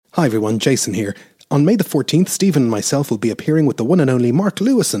Hi everyone, Jason here. On May the 14th, Stephen and myself will be appearing with the one and only Mark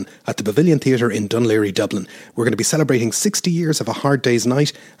Lewison at the Pavilion Theatre in Dunleary, Dublin. We're going to be celebrating 60 years of A Hard Day's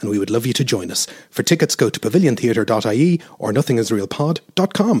Night, and we would love you to join us. For tickets, go to paviliontheatre.ie or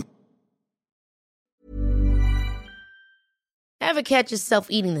nothingisrealpod.com. Ever catch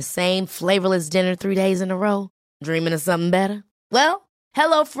yourself eating the same flavorless dinner 3 days in a row? Dreaming of something better? Well,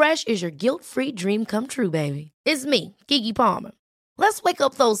 HelloFresh is your guilt-free dream come true, baby. It's me, Keke Palmer. Let's wake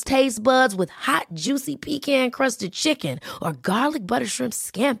up those taste buds with hot, juicy pecan-crusted chicken or garlic butter shrimp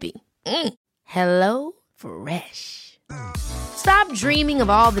scampi. Hello Fresh. Stop dreaming of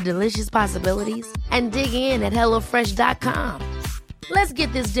all the delicious possibilities and dig in at HelloFresh.com. Let's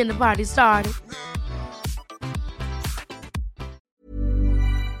get this dinner party started.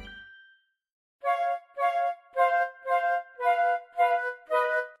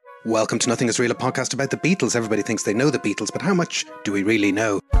 Welcome to Nothing Is Real, a podcast about the Beatles. Everybody thinks they know the Beatles, but how much do we really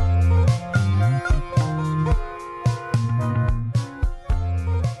know?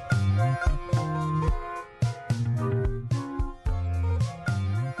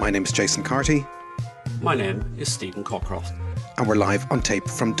 My name is Jason Carty. My name is Stephen Cockcroft. And we're live on tape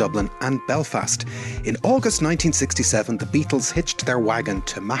from Dublin and Belfast. In August 1967, the Beatles hitched their wagon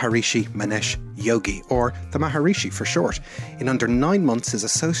to Maharishi Manesh Yogi, or the Maharishi for short. In under 9 months, his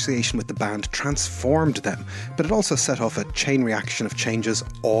association with the band transformed them, but it also set off a chain reaction of changes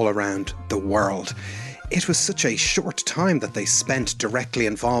all around the world. It was such a short time that they spent directly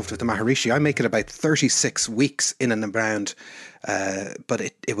involved with the Maharishi. I make it about 36 weeks in and around, but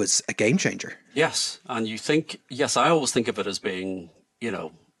it was a game changer. Yes, and I always think of it as being,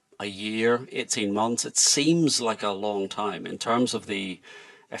 a year, 18 months. It seems like a long time in terms of the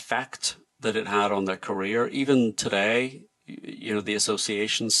effect that it had on their career. Even today, the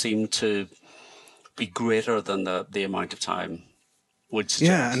associations seem to be greater than the amount of time would suggest.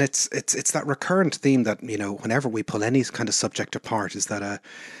 Yeah, and it's that recurrent theme that, whenever we pull any kind of subject apart, is that a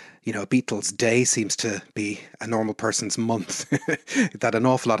Beatles' day seems to be a normal person's month. That an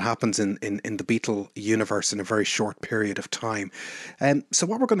awful lot happens in the Beatle universe in a very short period of time. So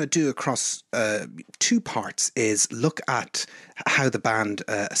what we're going to do across 2 parts is look at how the band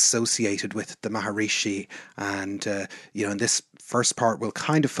associated with the Maharishi, and in this first part we'll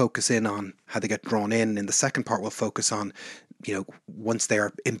kind of focus in on how they get drawn in. In the second part we'll focus on once they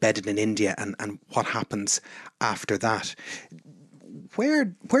are embedded in India and what happens after that.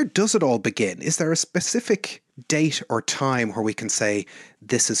 Where does it all begin? Is there a specific date or time where we can say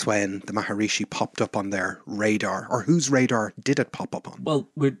this is when the Maharishi popped up on their radar, or whose radar did it pop up on? Well,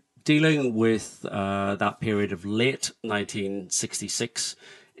 we're dealing with that period of late 1966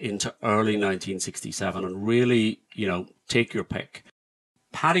 into early 1967, and really, take your pick.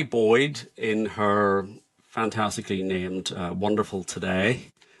 Pattie Boyd, in her fantastically named Wonderful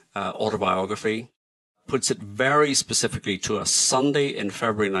Today autobiography, puts it very specifically to a Sunday in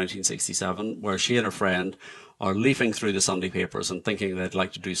February 1967, where she and her friend are leafing through the Sunday papers and thinking they'd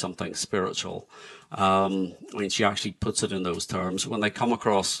like to do something spiritual. She actually puts it in those terms. When they come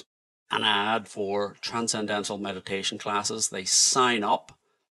across an ad for transcendental meditation classes, they sign up,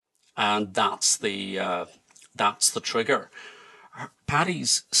 and that's the trigger.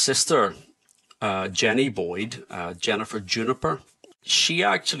 Pattie's sister, Jenny Boyd, Jennifer Juniper, she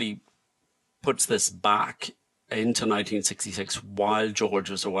actually puts this back into 1966 while George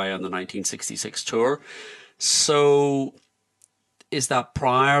was away on the 1966 tour. So is that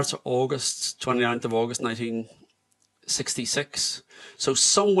prior to 29th of August 1966? So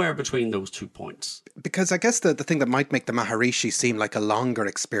somewhere between those 2 points. Because I guess the thing that might make the Maharishi seem like a longer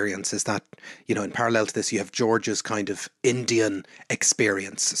experience is that, in parallel to this, you have George's kind of Indian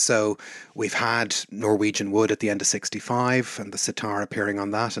experience. So we've had Norwegian Wood at the end of 65 and the sitar appearing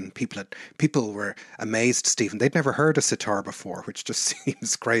on that. And people were amazed, Stephen. They'd never heard a sitar before, which just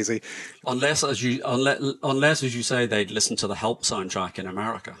seems crazy. Unless, as you say, they'd listened to the Help soundtrack in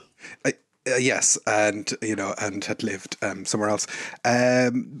America. Yes, and had lived somewhere else.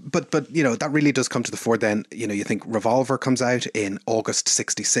 But that really does come to the fore. Then you think Revolver comes out in August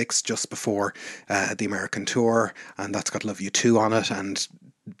 66, just before the American tour, and that's got Love You Too on it, and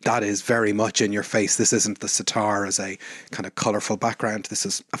that is very much in your face. This isn't the sitar as a kind of colourful background. This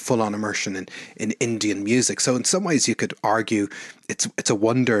is a full-on immersion in Indian music. So in some ways you could argue it's a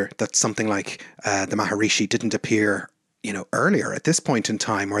wonder that something like the Maharishi didn't appear earlier at this point in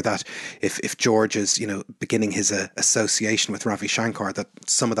time, or that if George is, beginning his association with Ravi Shankar, that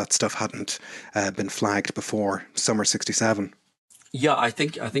some of that stuff hadn't been flagged before summer 67. Yeah, I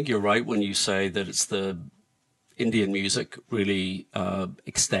think you're right when you say that it's the Indian music really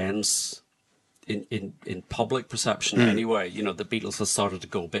extends in public perception anyway. You know, the Beatles had started to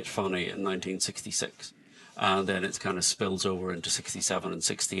go a bit funny in 1966, and then it kind of spills over into 67 and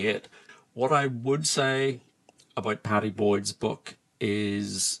 68. What I would say about Pattie Boyd's book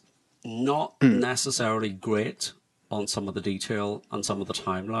is not necessarily great on some of the detail and some of the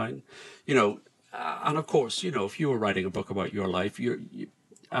timeline. You know, and of course, you know, if you were writing a book about your life,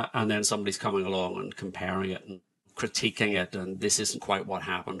 and then somebody's coming along and comparing it and critiquing it, and this isn't quite what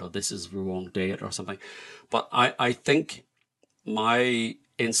happened, or this is the wrong date or something. But I think my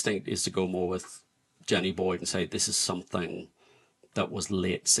instinct is to go more with Jenny Boyd and say this is something that was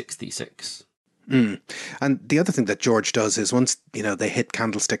late 66. And the other thing that George does is once, you know, they hit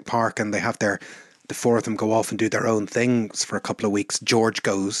Candlestick Park and they have the four of them go off and do their own things for a couple of weeks, George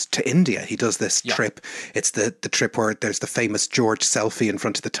goes to India. He does this trip. It's the trip where there's the famous George selfie in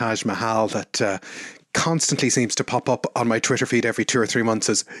front of the Taj Mahal that constantly seems to pop up on my Twitter feed every 2 or 3 months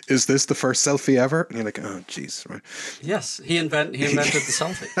as, is this the first selfie ever? And you're like, oh, jeez. Right. Yes, he invented the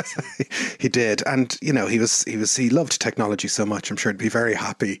selfie. He did. And, you know, he loved technology so much. I'm sure he'd be very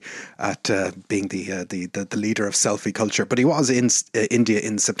happy at being the leader of selfie culture. But he was in India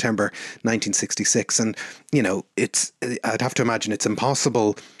in September 1966. And, you know, I'd have to imagine it's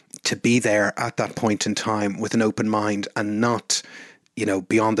impossible to be there at that point in time with an open mind and not, you know,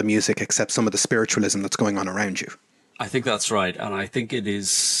 beyond the music, except some of the spiritualism that's going on around you. I think that's right. And I think it is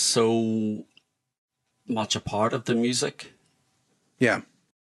so much a part of the music. Yeah.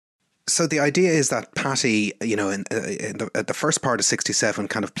 So the idea is that Pattie, you know, at the first part of 67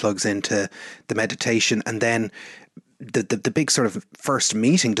 kind of plugs into the meditation, and then the big sort of first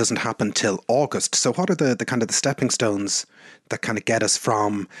meeting doesn't happen till August. So what are the kind of the stepping stones that kind of get us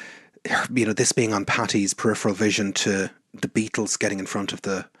from, you know, this being on Pattie's peripheral vision to the Beatles getting in front of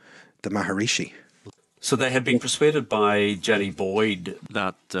the Maharishi? So they had been persuaded by Jenny Boyd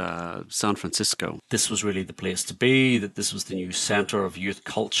that San Francisco, this was really the place to be, that this was the new center of youth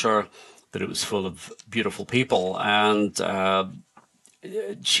culture, that it was full of beautiful people. And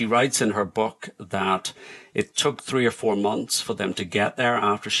she writes in her book that it took 3 or 4 months for them to get there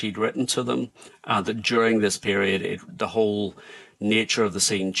after she'd written to them, and that during this period, the whole nature of the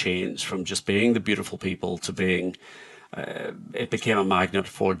scene changed from just being the beautiful people to being it became a magnet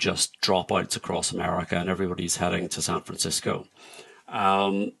for just dropouts across America, and everybody's heading to San Francisco.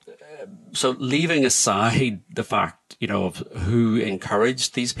 So leaving aside the fact, you know, of who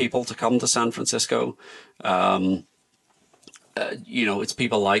encouraged these people to come to San Francisco, you know, it's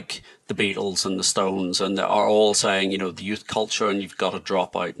people like the Beatles and the Stones, and they are all saying, you know, the youth culture, and you've got to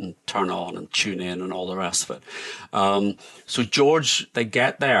drop out and turn on and tune in and all the rest of it. So George, they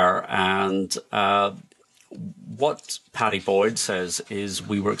get there, and what Pattie Boyd says is,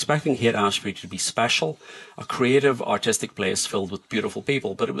 we were expecting Haight-Ashbury to be special, a creative, artistic place filled with beautiful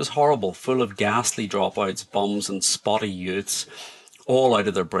people, but it was horrible, full of ghastly dropouts, bums and spotty youths, all out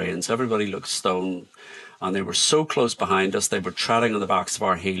of their brains. Everybody looked stoned, and they were so close behind us, they were treading on the backs of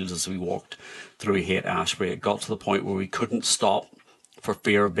our heels as we walked through Haight-Ashbury. It got to the point where we couldn't stop for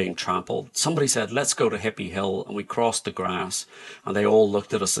fear of being trampled. Somebody said, let's go to Hippie Hill, and we crossed the grass, and they all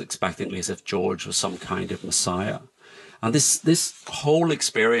looked at us expectantly as if George was some kind of messiah. And this whole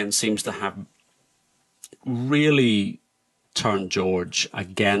experience seems to have really turned George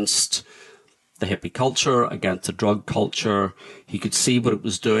against the hippie culture, against the drug culture. He could see what it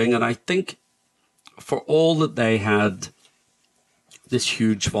was doing, and I think for all that they had this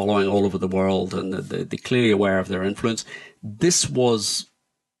huge following all over the world, and they're clearly aware of their influence, this was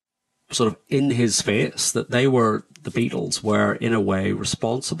sort of in his face, that the Beatles were in a way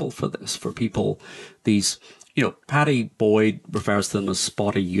responsible for this, for people, these, you know, Pattie Boyd refers to them as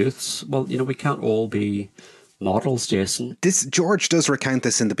spotty youths. Well, you know, we can't all be models, Jason. George does recount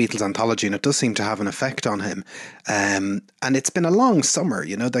this in the Beatles anthology, and it does seem to have an effect on him. And it's been a long summer,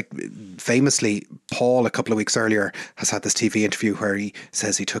 you know, like famously, Paul a couple of weeks earlier has had this TV interview where he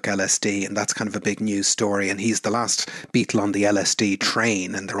says he took LSD, and that's kind of a big news story. And he's the last Beatle on the LSD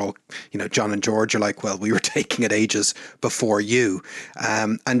train, and they're all, you know, John and George are like, well, we were taking it ages before you.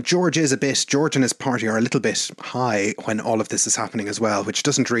 And George and his party are a little bit high when all of this is happening as well, which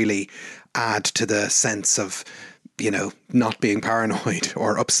doesn't really add to the sense of, you know, not being paranoid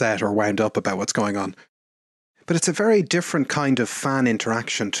or upset or wound up about what's going on. But it's a very different kind of fan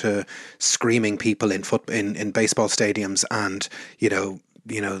interaction to screaming people in baseball stadiums and, you know,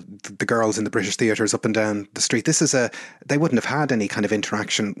 the girls in the British theatres up and down the street. They wouldn't have had any kind of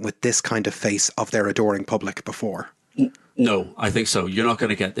interaction with this kind of face of their adoring public before. No, I think so. You're not going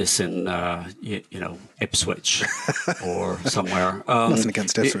to get this in, Ipswich or somewhere. Nothing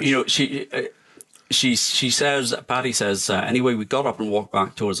against Ipswich. You know, She says, Patty says, anyway, we got up and walked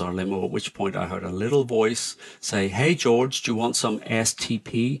back towards our limo, at which point I heard a little voice say, "Hey, George, do you want some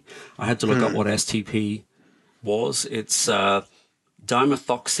STP?" I had to look up what STP was. It's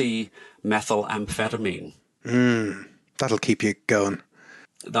dimethoxymethylamphetamine. That'll keep you going.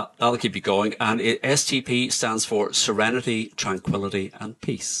 That'll keep you going. And STP stands for Serenity, Tranquility, and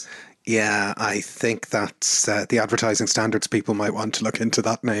Peace. Yeah, I think that's the advertising standards people might want to look into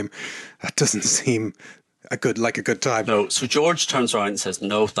that name. That doesn't seem a good time. No, so George turns around and says,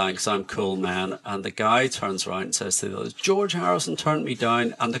 "No, thanks, I'm cool, man." And the guy turns around and says to the others, "George Harrison turned me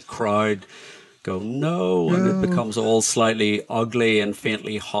down." And the crowd go, "No," and it becomes all slightly ugly and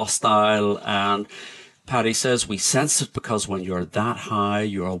faintly hostile. And Paddy says, "We sensed it because when you're that high,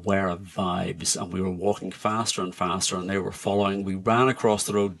 you're aware of vibes." And we were walking faster and faster, and they were following. We ran across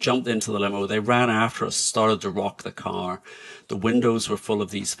the road, jumped into the limo. They ran after us, started to rock the car. The windows were full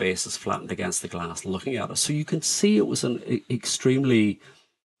of these faces flattened against the glass, looking at us. So you can see it was an extremely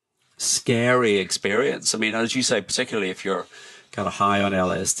scary experience. I mean, as you say, particularly if you're kind of high on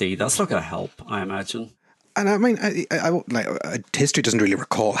LSD, that's not going to help, I imagine. And I mean, history doesn't really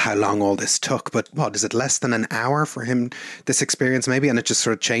recall how long all this took, but what, is it less than an hour for him, this experience maybe, and it just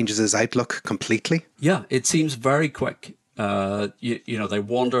sort of changes his outlook completely? Yeah, it seems very quick. You know, they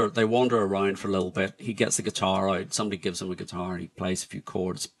wander around for a little bit. He gets the guitar out. Somebody gives him a guitar. He plays a few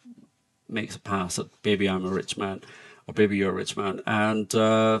chords, makes a pass at "Baby, I'm a Rich Man," or "Baby, You're a Rich Man," and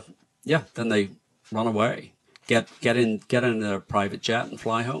then they run away. Get in a private jet and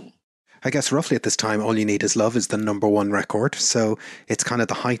fly home. I guess roughly at this time, All You Need Is Love is the #1 record. So it's kind of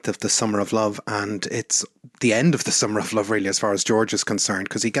the height of the Summer of Love, and it's the end of the Summer of Love, really, as far as George is concerned,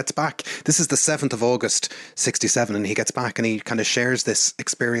 because he gets back. This is the 7th of August, 67, and he gets back and he kind of shares this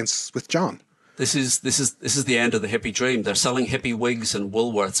experience with John. This is the end of the hippie dream. They're selling hippie wigs and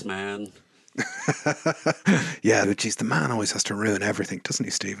Woolworths, man. Yeah, geez, the man always has to ruin everything, doesn't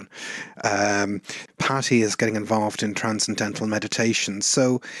he, Stephen? Patty is getting involved in transcendental meditation,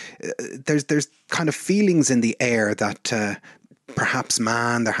 so there's kind of feelings in the air that perhaps,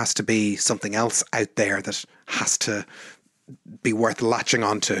 man, there has to be something else out there that has to be worth latching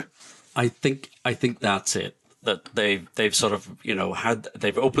onto. I think that's it. That they've sort of, you know,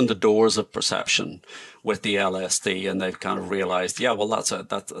 they've opened the doors of perception with the LSD, and they've kind of realized, yeah, well, that's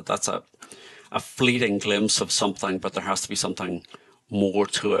a fleeting glimpse of something, but there has to be something more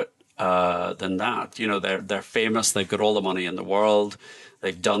to it than that. You know, they're famous. They've got all the money in the world.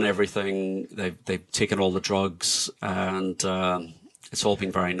 They've done everything. They've taken all the drugs, and it's all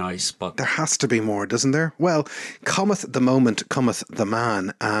been very nice. But there has to be more, doesn't there? Well, cometh the moment, cometh the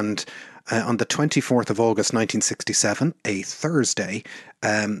man, and on the 24th of August 1967, a Thursday,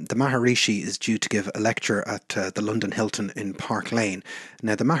 the Maharishi is due to give a lecture at the London Hilton in Park Lane.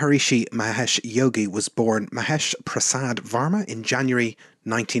 Now, the Maharishi Mahesh Yogi was born Mahesh Prasad Varma in January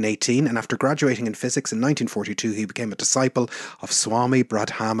 1918, and after graduating in physics in 1942, he became a disciple of Swami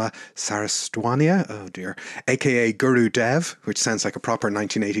Bradhama Saraswanya, aka Guru Dev, which sounds like a proper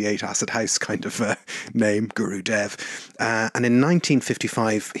 1988 Acid House kind of name, Guru Dev. And in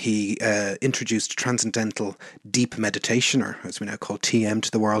 1955, he introduced transcendental deep meditation, or as we now call TM, to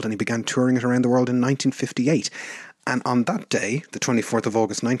the world, and he began touring it around the world in 1958. And on that day, the 24th of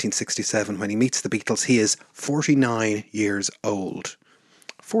August 1967, when he meets the Beatles, he is 49 years old.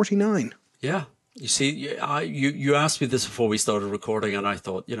 49. Yeah. You see, you asked me this before we started recording, and I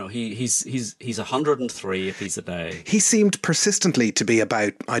thought, you know, he's 103 if he's a day. He seemed persistently to be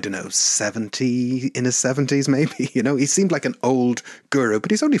about, I don't know, 70, in his 70s maybe, you know. He seemed like an old guru,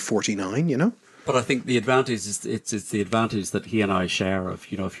 but he's only 49, you know. But I think the advantage is it's the advantage that he and I share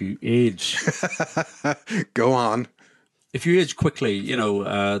of, you know, if you age. Go on. If you age quickly, you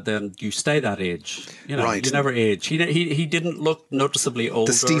know, then you stay that age. You know, right. You never age. He didn't look noticeably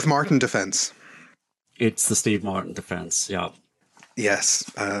older. The Steve Martin defense. It's the Steve Martin defense, yeah. Yes,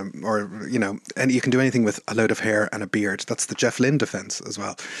 or, you know, and you can do anything with a load of hair and a beard. That's the Jeff Lynne defense as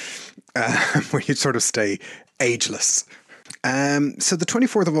well, where you sort of stay ageless. So the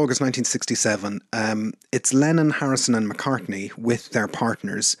 24th of August 1967, it's Lennon, Harrison and McCartney with their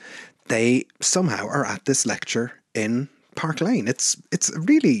partners. They somehow are at this lecture in Park Lane. It's a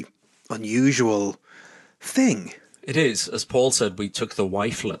really unusual thing. It is. As Paul said, we took the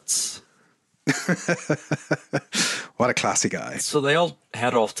wifelets. What a classy guy. So they all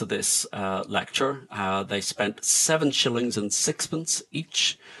head off to this lecture. They spent 7 shillings and 6pence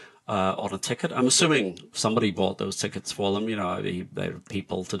each on a ticket. I'm assuming somebody bought those tickets for them. You know, they're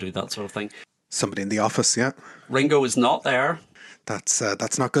people to do that sort of thing. Somebody in the office, yeah. Ringo is not there.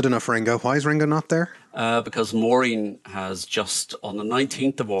 That's not good enough, Ringo. Why is Ringo not there? Because Maureen has just, on the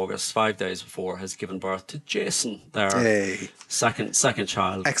 19th of August, 5 days before, has given birth to Jason, their Hey, second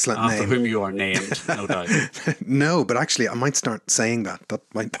child. excellent after name. whom you are named, no doubt. No, but actually, I might start saying that.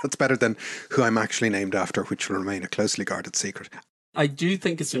 That's better than who I'm actually named after, which will remain a closely guarded secret. I do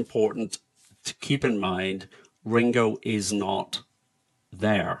think it's important to keep in mind Ringo is not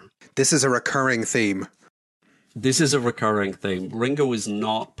there. This is a recurring theme. This is a recurring theme. Ringo is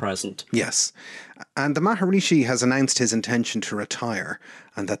not present. Yes. And the Maharishi has announced his intention to retire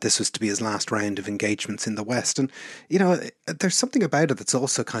and that this was to be his last round of engagements in the West. And, you know, there's something about it that's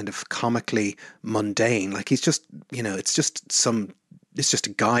also kind of comically mundane. Like he's just, you know, it's just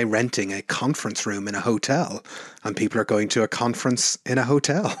a guy renting a conference room in a hotel and people are going to a conference in a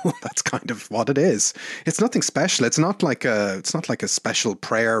hotel. That's kind of what it is. It's nothing special. It's not like a special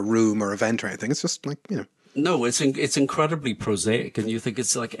prayer room or event or anything. It's just like, you know. No, it's incredibly prosaic, and you think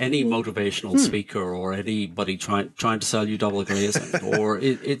it's like any motivational speaker or anybody trying to sell you double glazing, or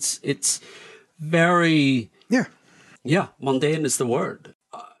it's very mundane is the word.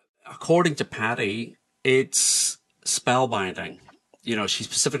 According to Patty, it's spellbinding. You know, she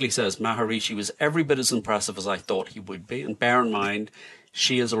specifically says Maharishi was every bit as impressive as I thought he would be, and bear in mind,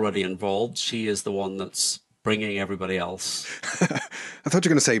 she is already involved. She is the one that's bringing everybody else. I thought you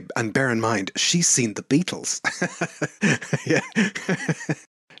were going to say, and bear in mind, she's seen the Beatles. Yeah.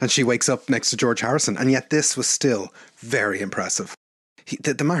 And she wakes up next to George Harrison. And yet this was still very impressive.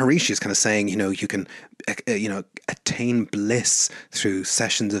 The Maharishi is kind of saying, you know, you can, attain bliss through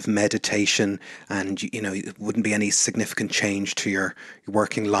sessions of meditation and, you know, it wouldn't be any significant change to your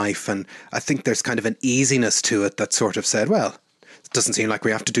working life. And I think there's kind of an easiness to it that sort of said, well, it doesn't seem like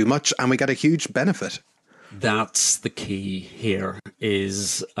we have to do much and we get a huge benefit. That's the key here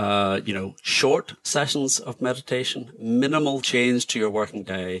is, short sessions of meditation, minimal change to your working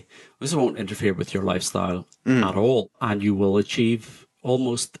day. This won't interfere with your lifestyle at all. And you will achieve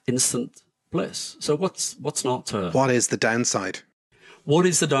almost instant bliss. So what's not to... What is the downside? What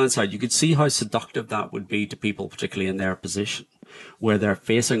is the downside? You could see how seductive that would be to people, particularly in their position, where they're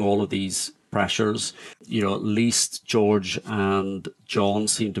facing all of these pressures. You know, at least George and John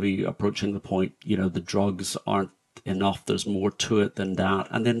seem to be approaching the point, you know, the drugs aren't enough. There's more to it than that.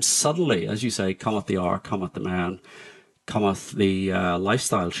 And then suddenly, as you say, cometh the hour, cometh the man, cometh the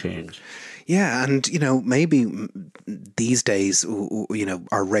lifestyle change. Yeah, and, you know, maybe these days, you know,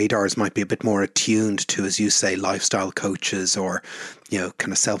 our radars might be a bit more attuned to, as you say, lifestyle coaches or, you know,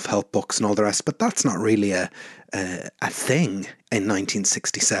 kind of self-help books and all the rest. But that's not really a thing in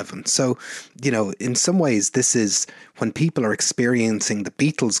 1967. So, you know, in some ways, this is when people are experiencing the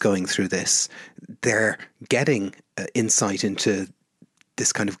Beatles going through this, they're getting insight into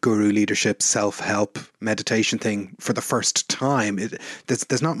this kind of guru leadership, self-help, meditation thing for the first time.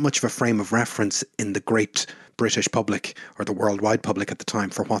 There's not much of a frame of reference in the great British public or the worldwide public at the time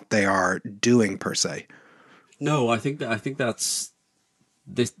for what they are doing per se. No, I think that's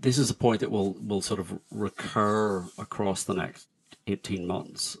this is a point that will sort of recur across the next 18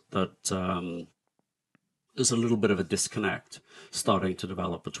 months, that there's a little bit of a disconnect starting to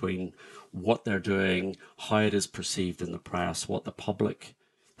develop between what they're doing, how it is perceived in the press, what the public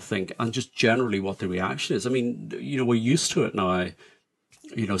think, and just generally what the reaction is. I mean, you know, we're used to it now.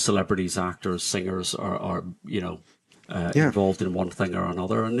 You know, celebrities, actors, singers are involved in one thing or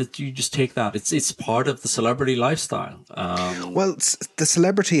another, and you just take that. It's part of the celebrity lifestyle. Well, the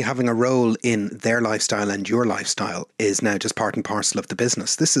celebrity having a role in their lifestyle and your lifestyle is now just part and parcel of the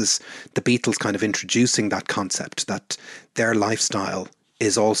business. This is the Beatles kind of introducing that concept that their lifestyle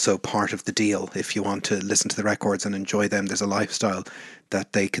is also part of the deal. If you want to listen to the records and enjoy them, there's a lifestyle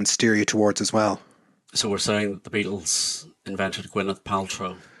that they can steer you towards as well. So we're saying that the Beatles invented Gwyneth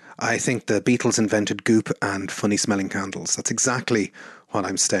Paltrow. I think the Beatles invented goop and funny smelling candles. That's exactly what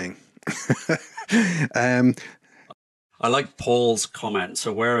I'm saying. I like Paul's comment.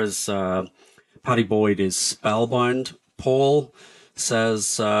 So whereas Paddy Boyd is spellbound, Paul says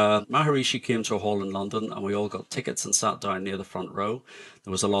Maharishi came to a hall in London and we all got tickets and sat down near the front row.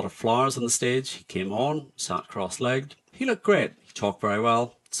 There was a lot of flowers on the stage. He came on, sat cross-legged. He looked great. He talked very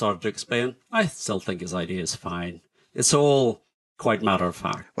well. Started to explain. I still think his idea is fine. It's all quite matter of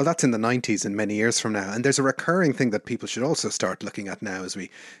fact. Well, that's in the 90s and many years from now. And there's a recurring thing that people should also start looking at now as we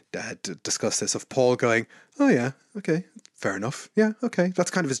discuss this, of Paul going, oh yeah, okay, fair enough. Yeah, okay.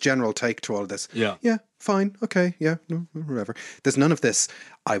 That's kind of his general take to all of this. Yeah. Yeah, fine. Okay. Yeah, no, whatever. There's none of this,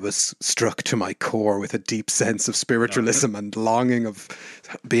 I was struck to my core with a deep sense of spiritualism and longing of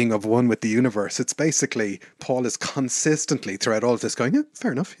being of one with the universe. It's basically, Paul is consistently throughout all of this going, yeah,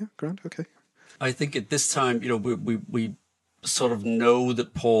 fair enough. Yeah, grand. Okay. I think at this time, you know, we sort of know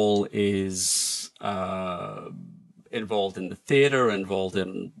that Paul is involved in the theatre, involved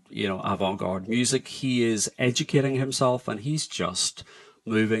in, avant-garde music. He is educating himself, and he's just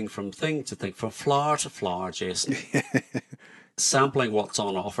moving from thing to thing, from flower to flower, Jason. Sampling what's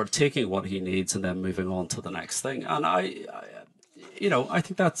on offer, taking what he needs, and then moving on to the next thing. And I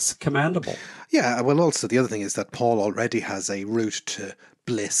think that's commendable. Yeah, well, also the other thing is that Paul already has a route to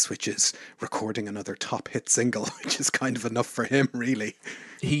bliss, which is recording another top hit single, which is kind of enough for him, really.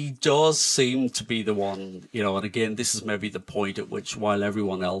 He does seem to be the one, and again, this is maybe the point at which, while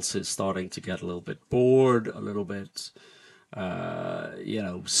everyone else is starting to get a little bit bored, a little bit,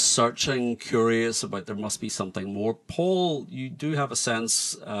 searching, curious about there must be something more. Paul, you do have a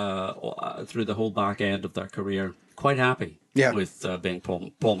sense through the whole back end of their career, quite happy with being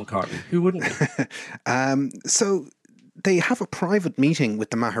Paul McCartney. Who wouldn't be? So they have a private meeting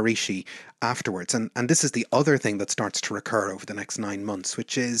with the Maharishi afterwards. And this is the other thing that starts to recur over the next 9 months,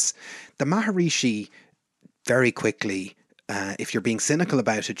 which is the Maharishi very quickly, if you're being cynical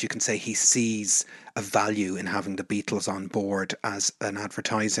about it, you can say he sees a value in having the Beatles on board as an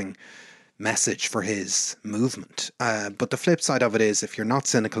advertising message for his movement. But the flip side of it is, if you're not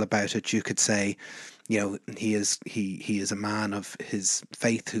cynical about it, you could say, he is a man of his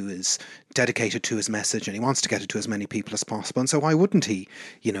faith who is dedicated to his message, and he wants to get it to as many people as possible. And so why wouldn't he,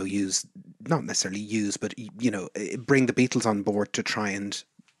 not necessarily use, but, bring the Beatles on board to try and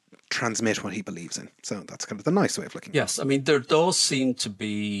transmit what he believes in. So that's kind of the nice way of looking at it. Yes, I mean, there does seem to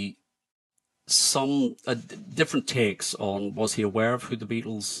be some different takes on, was he aware of who the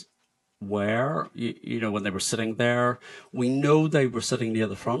Beatles were, when they were sitting there? We know they were sitting near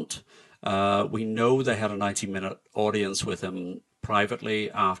the front. We know they had a 90-minute audience with him privately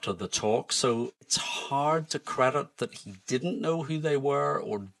after the talk. So it's hard to credit that he didn't know who they were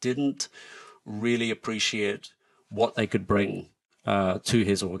or didn't really appreciate what they could bring to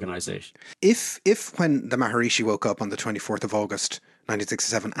his organization. If when the Maharishi woke up on the 24th of August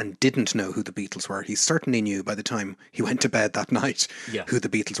 1967 and didn't know who the Beatles were, he certainly knew by the time he went to bed that night who the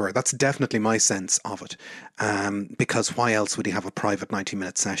Beatles were. That's definitely my sense of it. Because why else would he have a private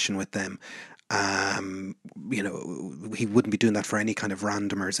 90-minute session with them? He wouldn't be doing that for any kind of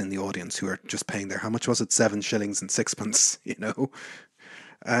randomers in the audience who are just paying their, how much was it, 7 shillings and 6pence,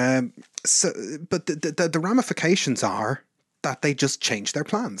 but the ramifications are that they just changed their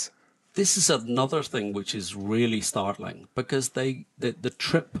plans. This is another thing which is really startling, because the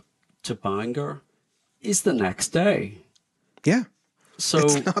trip to Bangor is the next day. Yeah. So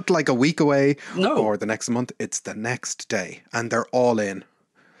it's not like a week away or the next month. It's the next day, and they're all in.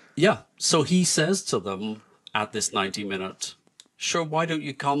 Yeah. So he says to them at this 90-minute, sure, why don't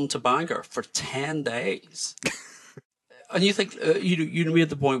you come to Bangor for 10 days? And you think, you made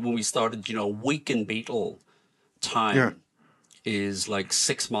the point when we started, a week in Beatle time is like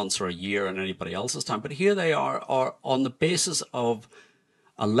 6 months or a year in anybody else's time. But here they are on the basis of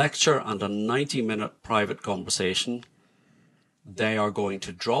a lecture and a 90-minute private conversation. They are going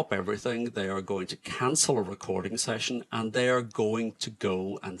to drop everything. They are going to cancel a recording session, and they are going to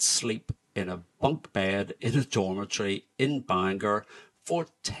go and sleep in a bunk bed in a dormitory in Bangor for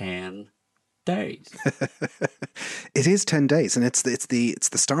 10 days. It is 10 days, and it's the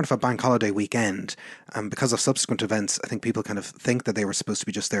start of a bank holiday weekend. Because of subsequent events, I think people kind of think that they were supposed to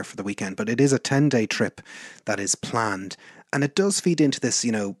be just there for the weekend, but it is a 10-day trip that is planned, and it does feed into this,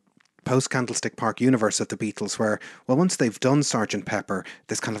 post-Candlestick Park universe of the Beatles, where, well, once they've done Sgt. Pepper,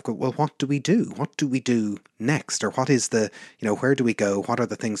 this kind of go, well, what do we do? What do we do next? Or what is the, where do we go? What are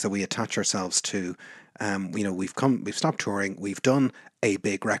the things that we attach ourselves to? We've stopped touring. We've done a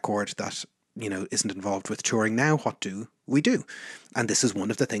big record that, isn't involved with touring now. What do we do? And this is one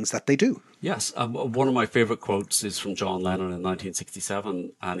of the things that they do. Yes. One of my favourite quotes is from John Lennon in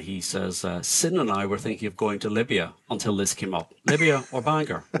 1967. And he says, Sin and I were thinking of going to Libya until this came up. Libya or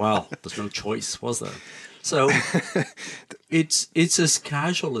Bangor? Well, there's no choice, was there? So it's as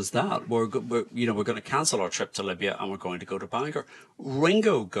casual as that. We're going to cancel our trip to Libya and we're going to go to Bangor.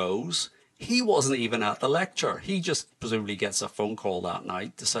 Ringo goes. He wasn't even at the lecture. He just presumably gets a phone call that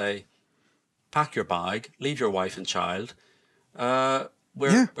night to say, pack your bag, leave your wife and child. We're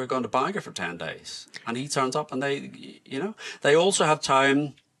going to Bangor for 10 days. And he turns up, and they also have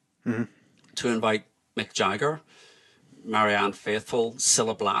time to invite Mick Jagger, Marianne Faithfull,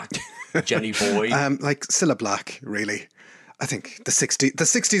 Cilla Black, Jenny Boyd. Like Cilla Black, really. I think the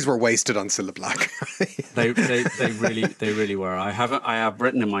 60s were wasted on Cilla Black. they really were. I have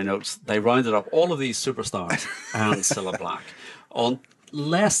written in my notes, they rounded up all of these superstars and Cilla Black on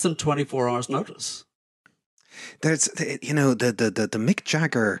less than 24 hours notice. There's the Mick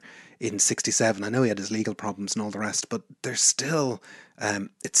Jagger in '67. I know he had his legal problems and all the rest, but there's still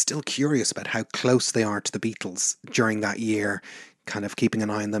it's still curious about how close they are to the Beatles during that year, kind of keeping an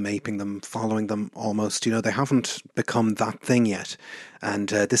eye on them, aping them, following them almost. You know, they haven't become that thing yet. And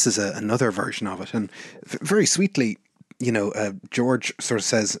this is another version of it. And very sweetly, you know, George sort of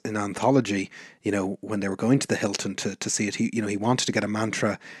says in Anthology, you know, when they were going to the Hilton to see it, he wanted to get a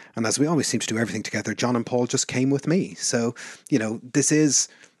mantra. And as we always seem to do everything together, John and Paul just came with me. So, you know, this is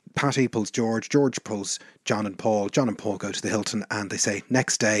Patty pulls George pulls John and Paul go to the Hilton, and they say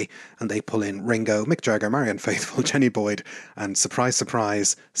next day, and they pull in Ringo, Mick Jagger, Marianne Faithfull, Jenny Boyd, and surprise,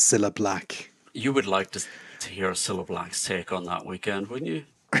 surprise, Cilla Black. You would like to hear Cilla Black's take on that weekend, wouldn't you?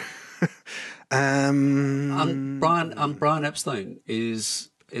 And Brian Epstein is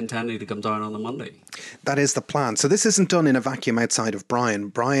intending to come down on the Monday. That is the plan. So this isn't done in a vacuum outside of Brian.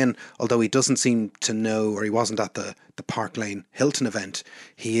 Brian, although he doesn't seem to know, or he wasn't at the Park Lane Hilton event,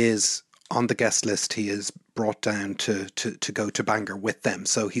 he is on the guest list. He is brought down to go to Bangor with them.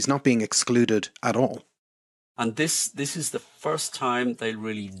 So he's not being excluded at all. And this is the first time they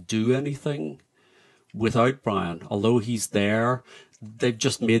really do anything without Brian. Although he's there, they've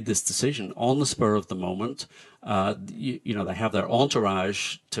just made this decision on the spur of the moment. You know, they have their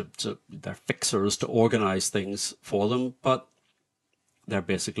entourage, to their fixers to organize things for them, but they're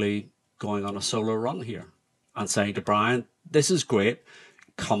basically going on a solo run here and saying to Brian, this is great,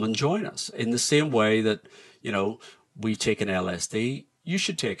 come and join us. In the same way that, you know, we've taken LSD, you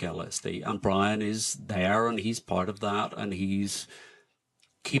should take LSD. And Brian is there and he's part of that and he's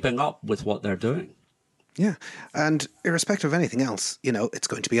keeping up with what they're doing. Yeah, and irrespective of anything else, you know, it's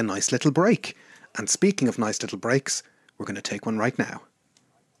going to be a nice little break. And speaking of nice little breaks, we're going to take one right now.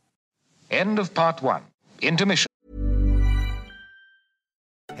 End of part one. Intermission.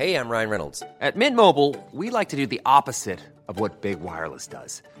 Hey, I'm Ryan Reynolds. At Mint Mobile, we like to do the opposite of what Big Wireless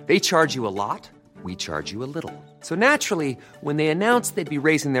does. They charge you a lot, we charge you a little. So naturally, when they announced they'd be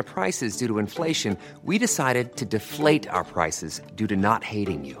raising their prices due to inflation, we decided to deflate our prices due to not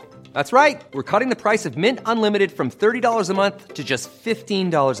hating you. That's right. We're cutting the price of Mint Unlimited from $30 a month to just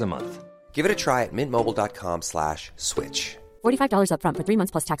 $15 a month. Give it a try at mintmobile.com/switch. $45 up front for 3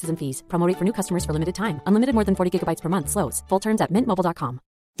 months plus taxes and fees. Promo rate for new customers for limited time. Unlimited more than 40 gigabytes per month. Slows full terms at mintmobile.com.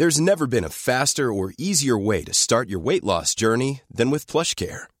 There's never been a faster or easier way to start your weight loss journey than with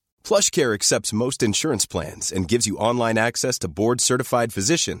PlushCare. PlushCare accepts most insurance plans and gives you online access to board-certified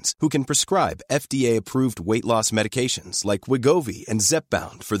physicians who can prescribe FDA-approved weight loss medications like Wegovy and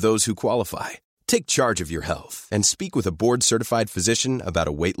Zepbound for those who qualify. Take charge of your health and speak with a board-certified physician about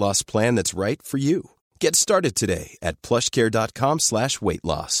a weight loss plan that's right for you. Get started today at plushcare.com/weight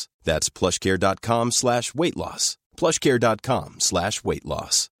loss. That's plushcare.com/weight loss. plushcare.com/weight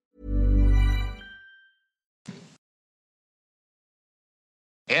loss.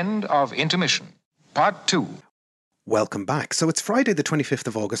 End of intermission. Part two. Welcome back. So it's Friday the 25th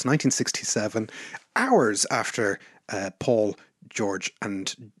of August 1967, hours after Paul, George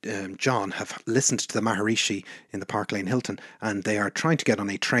and John have listened to the Maharishi in the Park Lane Hilton, and they are trying to get on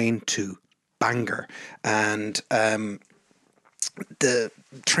a train to Bangor. And the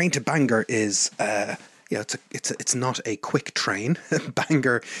train to Bangor is... it's not a quick train.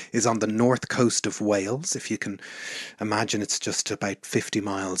 Bangor is on the north coast of Wales. If you can imagine, it's just about 50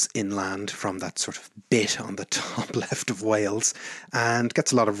 miles inland from that sort of bit on the top left of Wales, and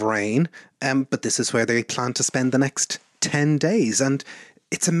gets a lot of rain. But this is where they plan to spend the next 10 days. And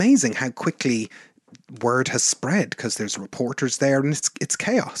it's amazing how quickly word has spread, because there's reporters there and it's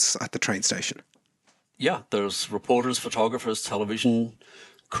chaos at the train station. Yeah, there's reporters, photographers, television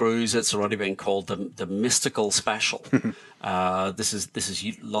crews. It's already been called the mystical special. This is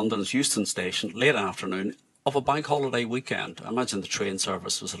London's Euston Station, late afternoon of a bank holiday weekend. I imagine the train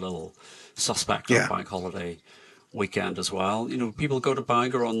service was a little suspect on a bank holiday weekend as well. You know, people go to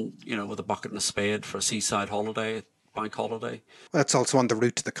Bangor on, you know, with a bucket and a spade for a seaside holiday, bank holiday. Well, it's also on the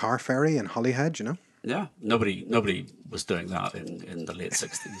route to the car ferry in Holyhead, you know. Yeah, nobody was doing that in the late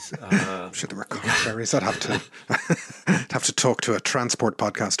 60s. I'm sure there were car ferries. I'd have to talk to a transport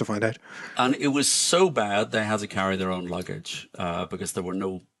podcast to find out. And it was so bad they had to carry their own luggage because there were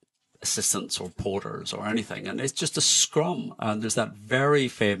no assistants or porters or anything. And it's just a scrum. And there's that very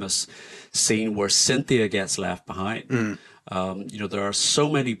famous scene where Cynthia gets left behind. You know, there are so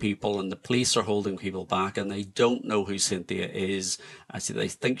many people and the police are holding people back and they don't know who Cynthia is. Actually, they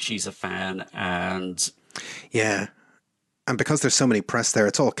think she's a fan. And yeah. And because there's so many press there,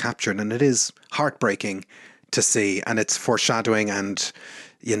 it's all captured, and it is heartbreaking to see, and it's foreshadowing, and,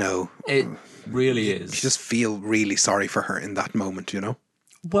 you know, it really is. You just feel really sorry for her in that moment, you know?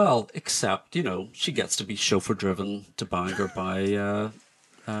 Well, except, you know, she gets to be chauffeur driven to Bangor by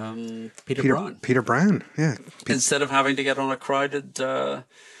Peter Brown. Peter Brown, yeah. Instead of having to get on a crowded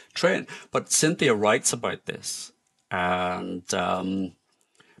train. But Cynthia writes about this, and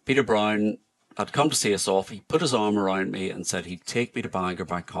Peter Brown had come to see us off. He put his arm around me and said he'd take me to Bangor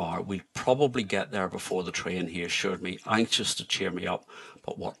by car. We'd probably get there before the train, he assured me, anxious to cheer me up.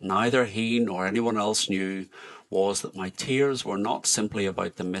 But what neither he nor anyone else knew was that my tears were not simply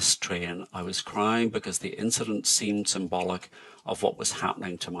about the missed train. I was crying because the incident seemed symbolic of what was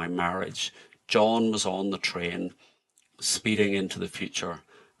happening to my marriage. John was on the train, speeding into the future,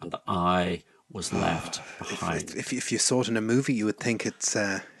 and I was left behind. If you saw it in a movie, you would think it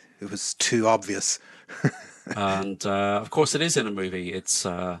was too obvious. And of course, it is in a movie. It's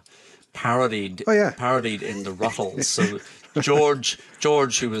parodied. Oh, yeah. Parodied in the Ruttles. So George,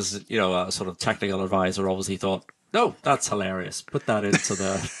 who was a sort of technical advisor, obviously thought, no, that's hilarious. Put that into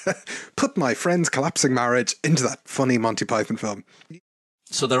the put my friend's collapsing marriage into that funny Monty Python film.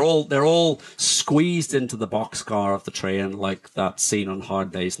 So they're all squeezed into the boxcar of the train, like that scene on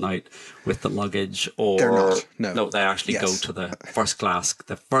Hard Day's Night with the luggage. Or they're not. No, they actually go to the first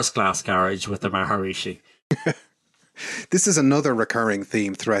class carriage with the Maharishi. This is another recurring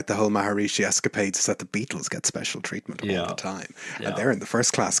theme throughout the whole Maharishi escapades, is that the Beatles get special treatment all the time. Yeah. And they're in the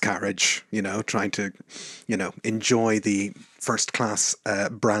first class carriage, trying to, enjoy the first class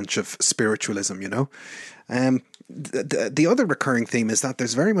branch of spiritualism, The other recurring theme is that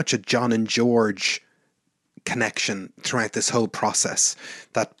there's very much a John and George connection throughout this whole process,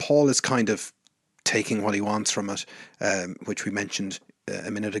 that Paul is kind of taking what he wants from it, which we mentioned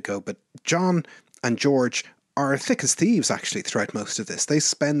a minute ago. But John and George are thick as thieves, actually, throughout most of this. They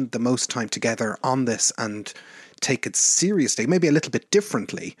spend the most time together on this and take it seriously, maybe a little bit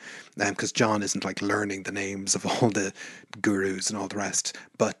differently, because John isn't like learning the names of all the gurus and all the rest.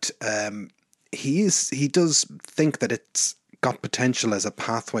 But he does think that it's got potential as a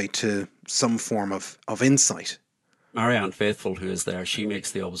pathway to some form of insight. Marianne Faithfull, who is there, she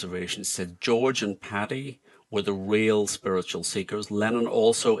makes the observation, said George and Paddy were the real spiritual seekers. Lennon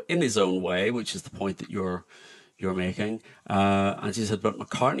also, in his own way, which is the point that you're making. And she said, but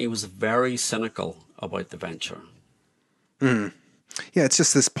McCartney was very cynical about the venture. Mm. Yeah, it's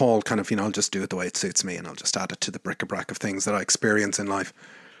just this Paul kind of, I'll just do it the way it suits me, and I'll just add it to the bric-a-brac of things that I experience in life.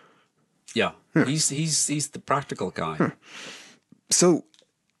 Yeah, he's the practical guy. So,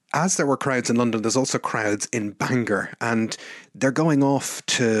 as there were crowds in London, there's also crowds in Bangor, and they're going off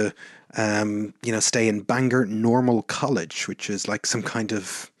to, stay in Bangor Normal College, which is like some kind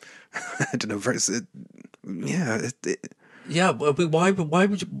of, I don't know, yeah, but why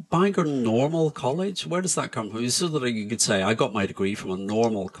would you Bangor Normal College? Where does that come from? So that you could say I got my degree from a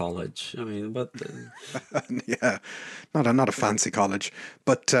normal college. I mean, but yeah, not a fancy college,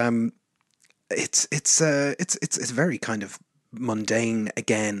 but it's very kind of mundane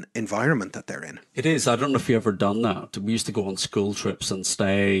again environment that they're in. It is. I don't know if you've ever done that. We used to go on school trips and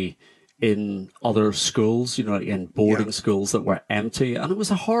stay in other schools, in boarding schools that were empty, and it was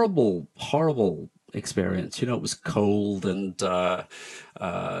a horrible experience. It was cold and rather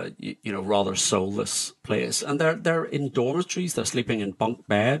soulless place. And they're in dormitories. They're sleeping in bunk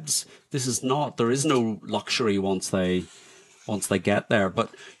beds. There is no luxury once they get there.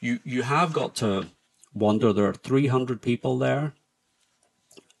 But you have got to wonder. There are 300 people there,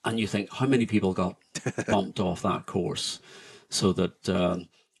 and you think how many people got bumped off that course, so that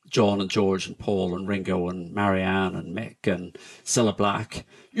John and George and Paul and Ringo and Marianne and Mick and Cilla Black,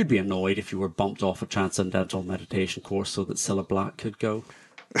 you'd be annoyed if you were bumped off a transcendental meditation course so that Cilla Black could go.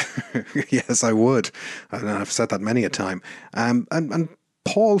 Yes, I would. And I've said that many a time. And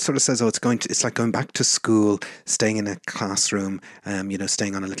Paul sort of says, it's like going back to school, staying in a classroom,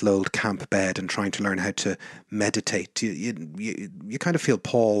 staying on a little old camp bed and trying to learn how to meditate. You kind of feel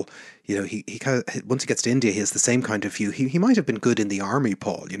Paul, he kind of, once he gets to India, he has the same kind of view. He might have been good in the army,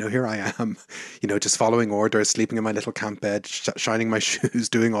 Paul. Here I am, just following orders, sleeping in my little camp bed, shining my shoes,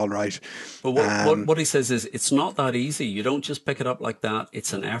 doing all right. But what he says is, it's not that easy. You don't just pick it up like that.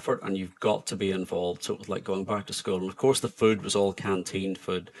 It's an effort, and you've got to be involved. So it was like going back to school. And of course, the food was all canteen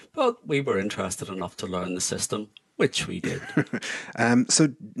food, but we were interested enough to learn the system, which we did. So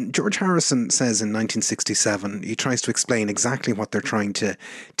George Harrison says in 1967, he tries to explain exactly what they're trying to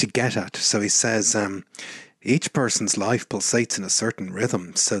get at. So he says, each person's life pulsates in a certain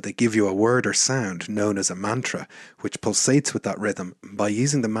rhythm, so they give you a word or sound known as a mantra, which pulsates with that rhythm. By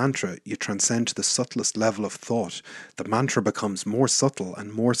using the mantra, you transcend to the subtlest level of thought. The mantra becomes more subtle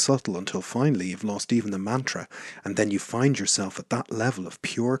until finally you've lost even the mantra, and then you find yourself at that level of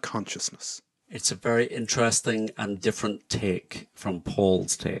pure consciousness. It's a very interesting and different take from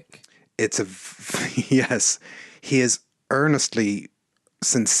Paul's take. Yes, he is earnestly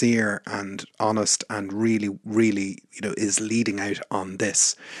sincere and honest and really, really, is leading out on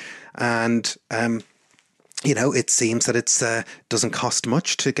this. And, it seems that it's doesn't cost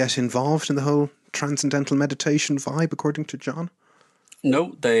much to get involved in the whole transcendental meditation vibe, according to John.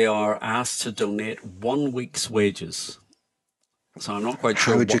 No, they are asked to donate 1 week's wages. So I'm not quite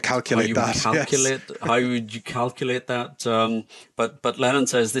sure how would you calculate that. How would you calculate that? But Lennon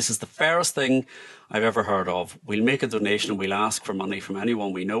says this is the fairest thing I've ever heard of. We'll make a donation and we'll ask for money from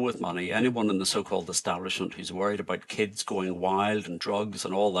anyone we know with money, anyone in the so-called establishment who's worried about kids going wild and drugs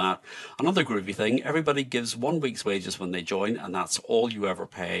and all that. Another groovy thing, everybody gives 1 week's wages when they join, and that's all you ever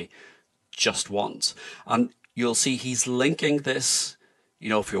pay, just once. And you'll see he's linking this,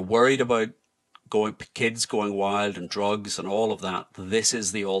 if you're worried about kids going wild and drugs and all of that, this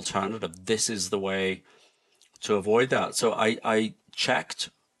is the alternative. This is the way to avoid that. So I checked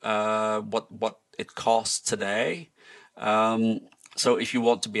what it costs today. So if you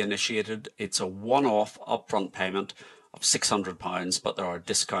want to be initiated, it's a one-off upfront payment of £600, but there are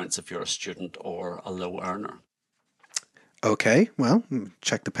discounts if you're a student or a low earner. Okay, well,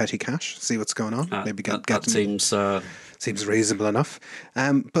 check the petty cash, see what's going on. Maybe that seems reasonable enough.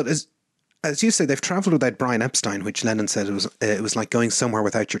 But as you say, they've travelled without Brian Epstein, which Lennon said it was like going somewhere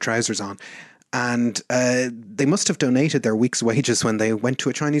without your trousers on. And they must have donated their week's wages when they went to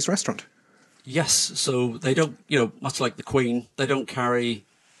a Chinese restaurant. Yes, so they don't, much like the Queen, they don't carry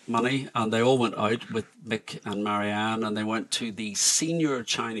money, and they all went out with Mick and Marianne, and they went to the senior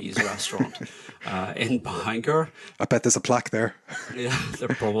Chinese restaurant in Bangor. I bet there's a plaque there. Yeah, there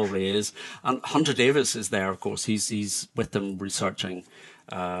probably is. And Hunter Davis is there, of course. He's with them researching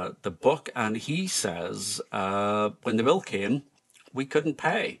the book, and he says when the bill came, we couldn't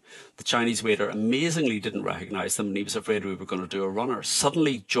pay. The Chinese waiter amazingly didn't recognize them, and he was afraid we were going to do a runner.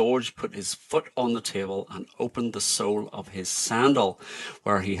 Suddenly, George put his foot on the table and opened the sole of his sandal,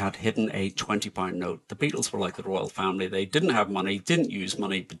 where he had hidden a £20 note. The Beatles were like the royal family. They didn't have money, didn't use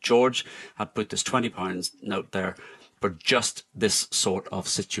money, but George had put this £20 note there for just this sort of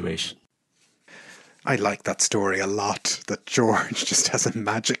situation. I like that story a lot, that George just has a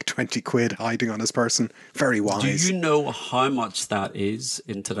magic 20 quid hiding on his person. Very wise. Do you know how much that is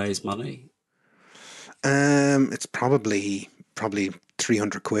in today's money? It's probably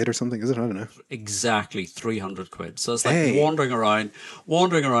 300 quid or something, is it? I don't know. Exactly, 300 quid. So it's like wandering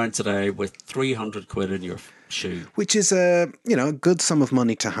around today with 300 quid in your shoe. Which is a good sum of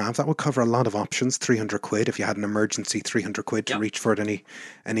money to have. That would cover a lot of options. 300 quid if you had an emergency, 300 quid to reach for at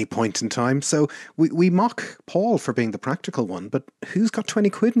any point in time. So we mock Paul for being the practical one, but who's got 20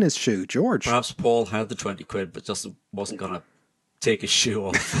 quid in his shoe? George. Perhaps Paul had the 20 quid, but just wasn't going to take his shoe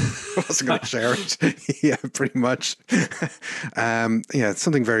off. Wasn't going to share it. Yeah, pretty much. It's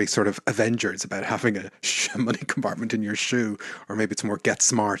something very sort of Avengers about having a money compartment in your shoe, or maybe it's more Get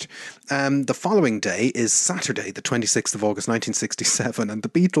Smart. The following day is Saturday, the 26th of August, 1967, and the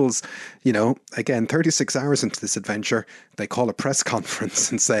Beatles, again, 36 hours into this adventure, they call a press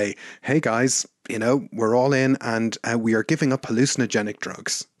conference and say, hey guys, we're all in and we are giving up hallucinogenic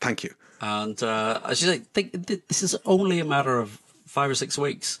drugs. Thank you. And as you say, think this is only a matter of 5 or 6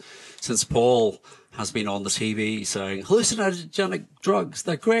 weeks since Paul has been on the TV saying hallucinogenic drugs,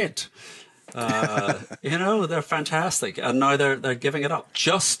 they're great. They're fantastic. And now they're giving it up.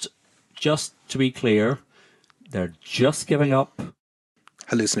 Just to be clear, they're just giving up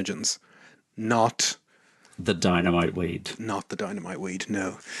hallucinogens, not the dynamite weed. Not the dynamite weed,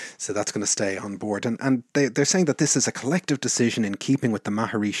 no. So that's going to stay on board. And they're saying that this is a collective decision in keeping with the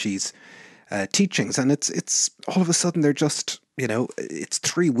Maharishi's teachings. And it's all of a sudden they're just, it's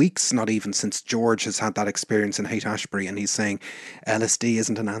 3 weeks, not even, since George has had that experience in Haight-Ashbury, and he's saying LSD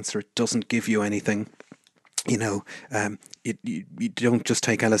isn't an answer. It doesn't give you anything. You don't just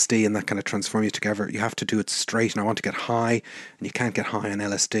take LSD and that kind of transform you together. You have to do it straight. And I want to get high, and you can't get high on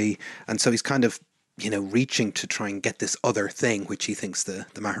LSD. And so he's kind of reaching to try and get this other thing, which he thinks the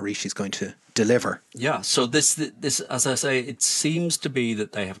Maharishi is going to deliver. Yeah. So this, as I say, it seems to be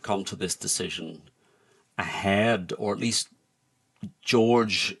that they have come to this decision ahead, or at least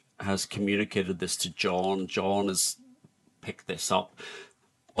George has communicated this to John. John has picked this up.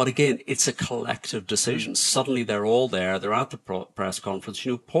 But again, it's a collective decision. Suddenly they're all there. They're at the press conference.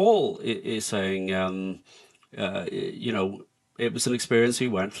 Paul is saying, it was an experience we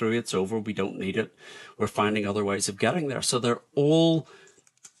went through. It's over. We don't need it. We're finding other ways of getting there. So they're all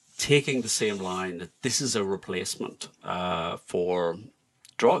taking the same line, that this is a replacement for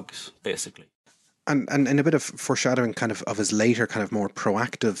drugs, basically. And a bit of foreshadowing kind of his later kind of more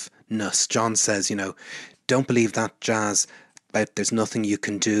proactiveness. John says, don't believe that jazz. about there's nothing you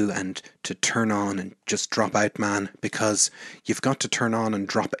can do and to turn on and just drop out, man, because you've got to turn on and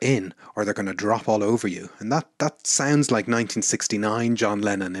drop in or they're going to drop all over you. And that sounds like 1969 John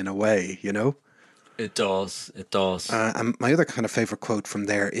Lennon in a way, you know? It does. It does. And my other kind of favourite quote from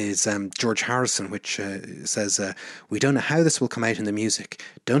there is George Harrison, which says, "We don't know how this will come out in the music.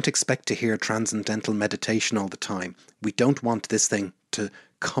 Don't expect to hear transcendental meditation all the time. We don't want this thing to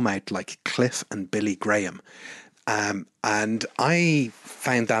come out like Cliff and Billy Graham." And I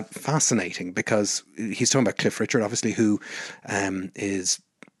found that fascinating because he's talking about Cliff Richard, obviously, who is,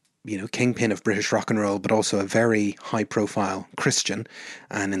 you know, kingpin of British rock and roll, but also a very high profile Christian.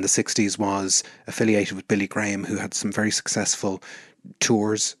 And in the 60s was affiliated with Billy Graham, who had some very successful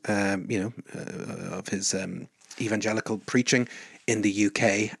tours, of his evangelical preaching in the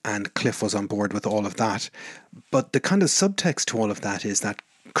UK. And Cliff was on board with all of that. But the kind of subtext to all of that is that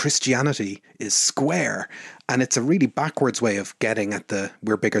Christianity is square, and it's a really backwards way of getting at the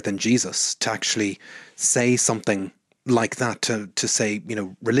 "we're bigger than Jesus" to actually say something like that, to say, you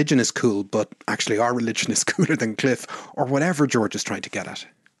know, religion is cool, but actually our religion is cooler than Cliff, or whatever George is trying to get at.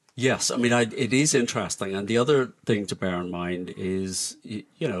 Yes, I mean, it is interesting. And the other thing to bear in mind is, you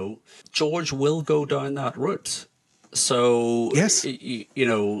know, George will go down that route. So, yes, you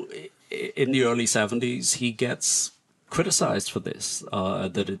know, in the early 70s, he gets criticized for this,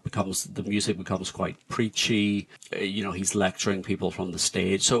 that the music becomes quite preachy. You know, he's lecturing people from the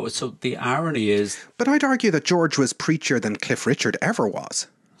stage. So the irony is, but I'd argue that George was preachier than Cliff Richard ever was.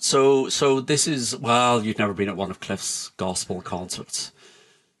 So this is, well, you've never been at one of Cliff's gospel concerts.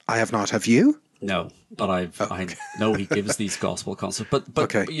 I have not. Have you? No, but I know he gives these gospel concerts. But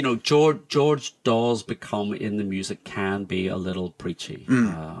okay. You know, George does become, in the music, can be a little preachy.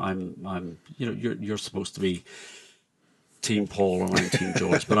 I'm you know, you're supposed to be Team Paul and I'm Team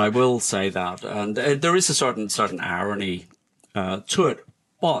George, but I will say that, and there is a certain irony to it.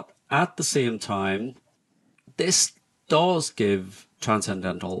 But at the same time, this does give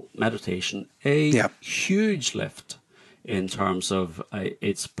transcendental meditation a huge lift in terms of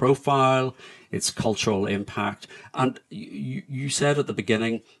its profile, its cultural impact. And you said at the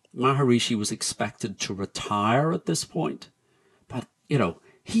beginning, Maharishi was expected to retire at this point, but you know,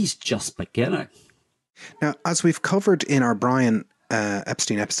 he's just beginning. Now, as we've covered in our Brian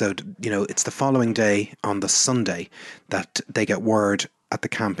Epstein episode, you know, it's the following day, on the Sunday, that they get word at the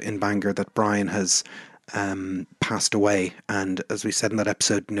camp in Bangor that Brian has passed away. And as we said in that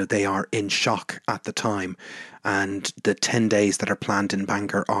episode, you know, they are in shock at the time. And the 10 days that are planned in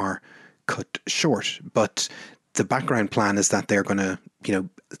Bangor are cut short. But the background plan is that they're going to, you know,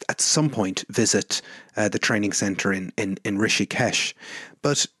 at some point visit the training centre in Rishikesh.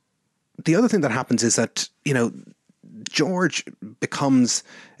 But the other thing that happens is that, you know, George becomes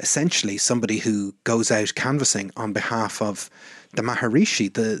essentially somebody who goes out canvassing on behalf of the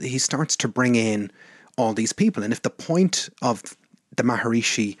Maharishi. He starts to bring in all these people. And if the point of the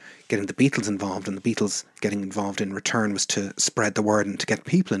Maharishi getting the Beatles involved and the Beatles getting involved in return was to spread the word and to get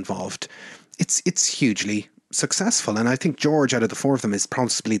people involved, it's hugely successful. And I think George, out of the four of them, is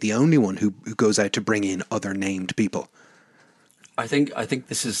possibly the only one who goes out to bring in other named people. I think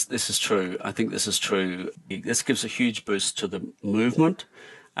this is true. I think this is true. This gives a huge boost to the movement,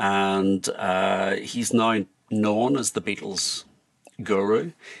 and he's now known as the Beatles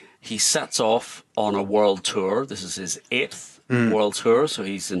guru. He sets off on a world tour. This is his 8th world tour. So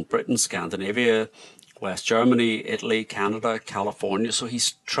he's in Britain, Scandinavia, West Germany, Italy, Canada, California. So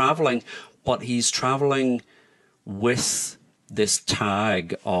he's traveling, but he's traveling with this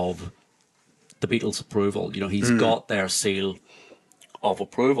tag of the Beatles' approval. You know, he's got their seal of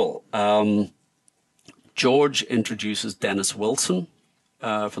approval. George introduces Dennis Wilson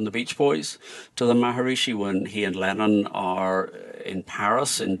from the Beach Boys to the Maharishi when he and Lennon are in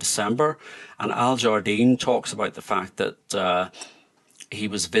Paris in December. And Al Jardine talks about the fact that he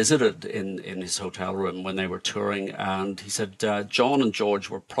was visited in his hotel room when they were touring, and he said John and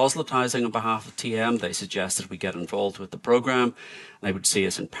George were proselytizing on behalf of TM. They suggested we get involved with the program. They would see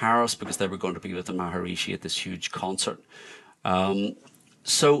us in Paris because they were going to be with the Maharishi at this huge concert.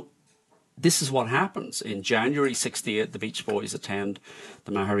 So this is what happens. In January 1968, the Beach Boys attend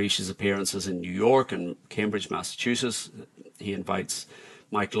the Maharishi's appearances in New York and Cambridge, Massachusetts. He invites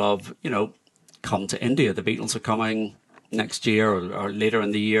Mike Love, you know, come to India. The Beatles are coming next year or later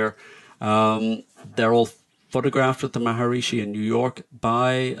in the year. They're all photographed with the Maharishi in New York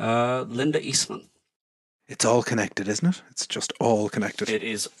by Linda Eastman. It's all connected, isn't it? It's just all connected. It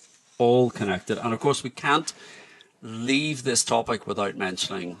is all connected. And of course, we can't leave this topic without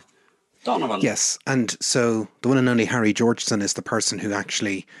mentioning Donovan. Yes, and so the one and only Harry Georgeson is the person who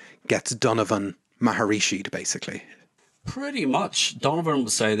actually gets Donovan Maharishid, basically. Pretty much. Donovan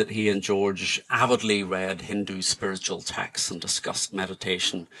would say that he and George avidly read Hindu spiritual texts and discussed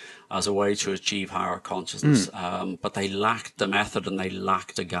meditation as a way to achieve higher consciousness. But they lacked the method and they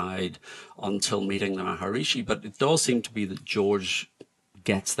lacked a guide until meeting the Maharishi. But it does seem to be that George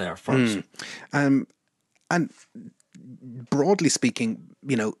gets there first. And broadly speaking,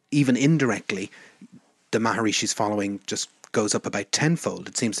 even indirectly, the Maharishi's following just goes up about tenfold.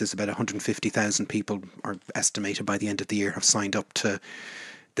 It seems there's about 150,000 people are estimated by the end of the year have signed up to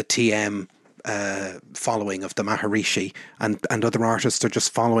the TM following of the Maharishi, and other artists are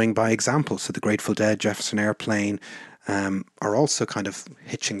just following by example. So the Grateful Dead, Jefferson Airplane are also kind of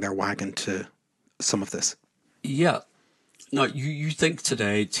hitching their wagon to some of this. Yeah. Now, you think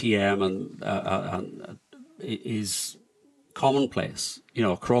today TM and is commonplace,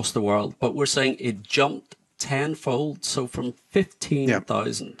 across the world, but we're saying it jumped tenfold, so from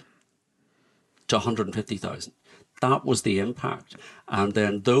 15,000 to 150,000. That was the impact. And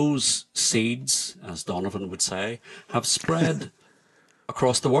then those seeds, as Donovan would say, have spread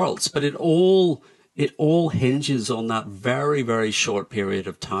across the world. But it all hinges on that very, very short period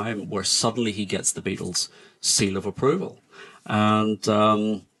of time where suddenly he gets the Beatles' seal of approval. And,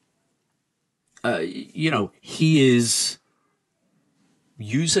 he is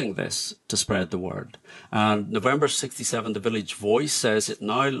using this to spread the word. And November 67, the Village Voice says it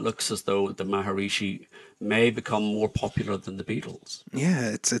now looks as though the Maharishi may become more popular than the Beatles. Yeah,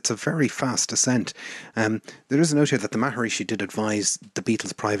 it's a very fast ascent. There is a note here that the Maharishi did advise the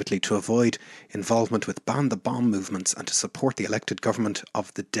Beatles privately to avoid involvement with ban the bomb movements and to support the elected government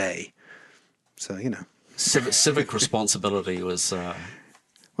of the day. So, Civic responsibility was...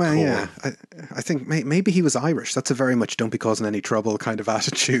 Well, yeah, I think maybe he was Irish. That's a very much don't be causing any trouble kind of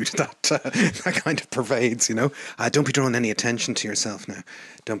attitude that kind of pervades, Don't be drawing any attention to yourself now.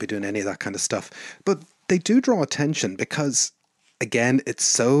 Don't be doing any of that kind of stuff. But they do draw attention because, again, it's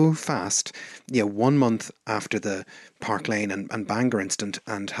so fast. 1 month after the Park Lane and Bangor incident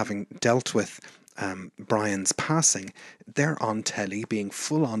and having dealt with Brian's passing, they're on telly being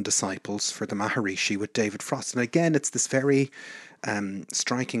full-on disciples for the Maharishi with David Frost. And again, it's this very...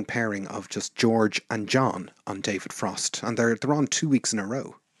 striking pairing of just George and John on David Frost, and they're on 2 weeks in a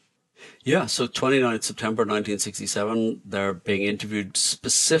row. Yeah, so 29th September 1967, they're being interviewed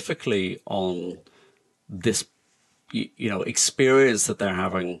specifically on this, experience that they're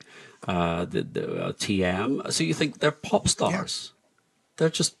having, the TM. So you think they're pop stars. Yeah.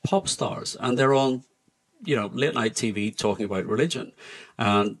 They're just pop stars, and they're on, late night TV talking about religion.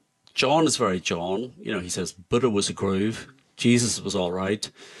 And John is very John. He says Buddha was a groove. Jesus was all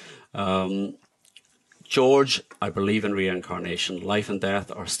right. George, I believe in reincarnation. Life and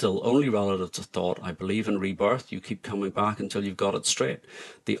death are still only relative to thought. I believe in rebirth. You keep coming back until you've got it straight.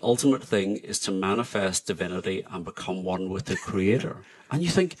 The ultimate thing is to manifest divinity and become one with the Creator. And you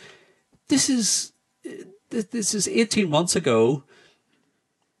think, this is 18 months ago.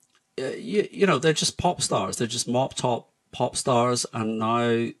 They're just pop stars. They're just mop-top pop stars. And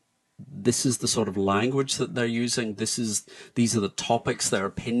now... this is the sort of language that they're using. These are the topics, their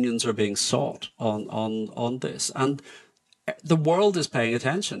opinions are being sought on this. And the world is paying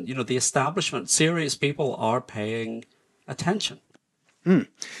attention. The establishment, serious people are paying attention.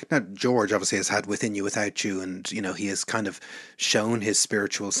 Now, George obviously has had Within You, Without You, and, he has kind of shown his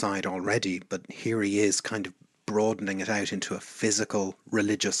spiritual side already, but here he is kind of broadening it out into a physical,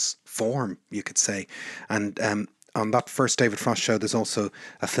 religious form, you could say. And, on that first David Frost show, there's also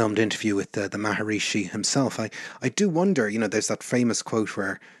a filmed interview with the Maharishi himself. I do wonder, there's that famous quote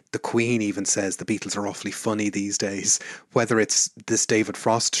where the Queen even says the Beatles are awfully funny these days, whether it's this David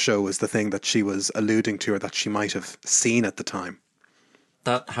Frost show is the thing that she was alluding to or that she might have seen at the time.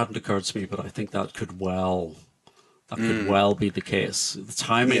 That hadn't occurred to me, but I think that could well be the case. The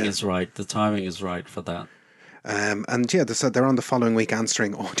timing is right. The timing is right for that. They're on the following week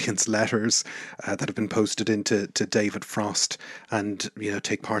answering audience letters that have been posted into David Frost, and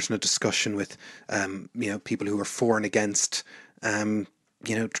take part in a discussion with people who are for and against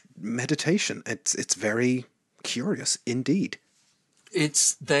meditation. It's very curious indeed.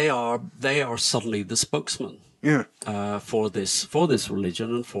 They are suddenly the spokesman for this religion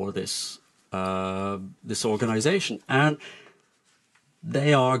and for this organization, and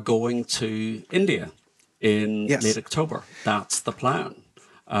they are going to India in late October. That's the plan.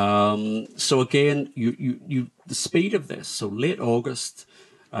 So again, you the speed of this. So late August,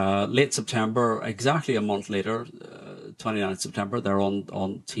 late September, exactly a month later, 29th September, they're on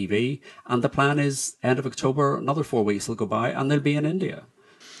TV, and the plan is end of October. Another 4 weeks will go by, and they'll be in India.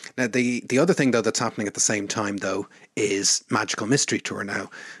 Now, the other thing, though, that's happening at the same time, though, is Magical Mystery Tour. Now,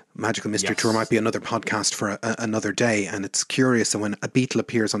 Magical Mystery Tour might be another podcast for another day, and it's curious that when a Beatle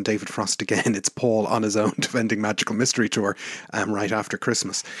appears on David Frost again, it's Paul on his own defending Magical Mystery Tour right after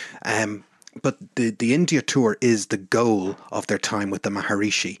Christmas. But the India tour is the goal of their time with the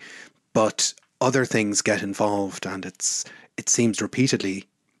Maharishi, but other things get involved, and it seems repeatedly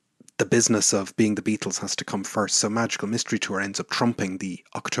the business of being the Beatles has to come first. So Magical Mystery Tour ends up trumping the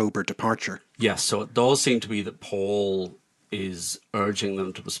October departure. Yes, so it does seem to be that Paul is urging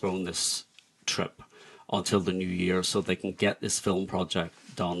them to postpone this trip until the new year so they can get this film project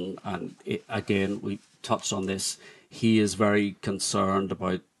done. And again, we touched on this. He is very concerned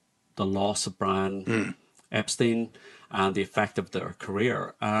about the loss of Brian Epstein and the effect of their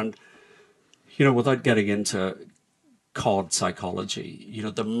career. And, you know, without getting into cod psychology, you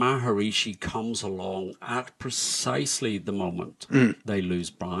know, the Maharishi comes along at precisely the moment they lose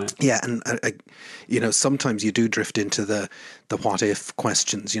Brian. Yeah, and you know, sometimes you do drift into the what if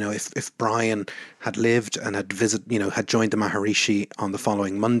questions. You know, if Brian had lived and had joined the Maharishi on the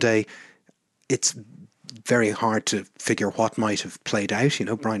following Monday, it's very hard to figure what might have played out. You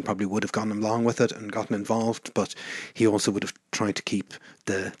know, Brian probably would have gone along with it and gotten involved, but he also would have tried to keep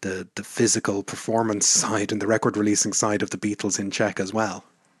the physical performance side and the record releasing side of the Beatles in check as well.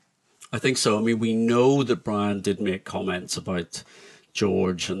 I think so. I mean, we know that Brian did make comments about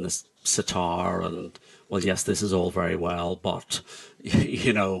George and the sitar, and well, yes, this is all very well, but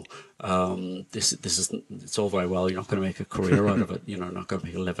you know, this is it's all very well. You're not going to make a career out of it. You know, not going to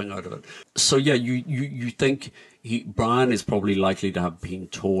make a living out of it. So yeah, you think Brian is probably likely to have been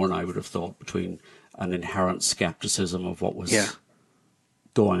torn, I would have thought, between an inherent skepticism of what was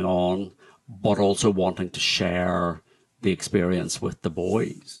going on, but also wanting to share the experience with the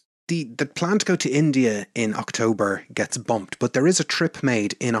boys. The plan to go to India in October gets bumped, but there is a trip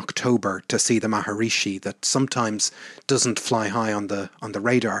made in October to see the Maharishi that sometimes doesn't fly high on the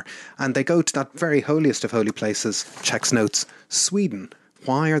radar, and they go to that very holiest of holy places, checks notes, Sweden.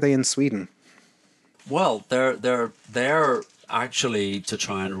 Why are they in Sweden? Well, they're there actually to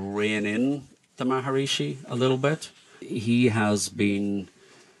try and rein in the Maharishi a little bit. He has been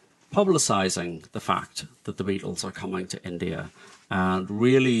publicising the fact that the Beatles are coming to India. And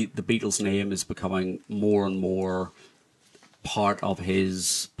really, the Beatles' name is becoming more and more part of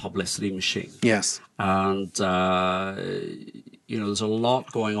his publicity machine. Yes. And, you know, there's a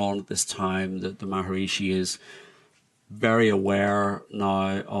lot going on at this time that the Maharishi is very aware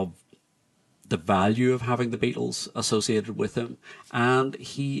now of the value of having the Beatles associated with him. And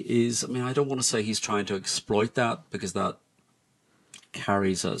he is, I mean, I don't want to say he's trying to exploit that because that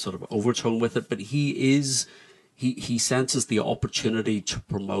carries a sort of overtone with it, but he senses the opportunity to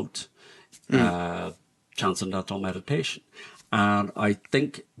promote transcendental meditation. And I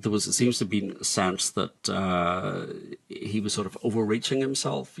think it seems to be a sense that he was sort of overreaching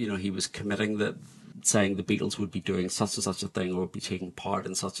himself. You know, he was committing that, saying the Beatles would be doing such and such a thing or would be taking part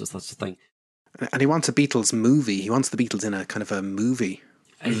in such and such a thing. And he wants a Beatles movie. He wants the Beatles in a kind of a movie.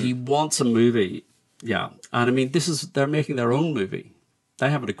 And he wants a movie, yeah. And I mean, they're making their own movie. They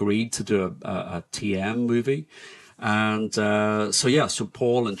haven't agreed to do a TM movie. And so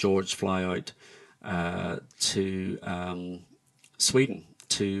Paul and George fly out to Sweden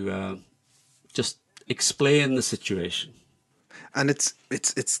to just explain the situation. And it's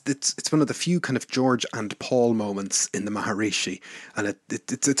one of the few kind of George and Paul moments in the Maharishi, and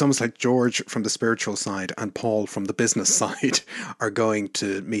it's almost like George from the spiritual side and Paul from the business side are going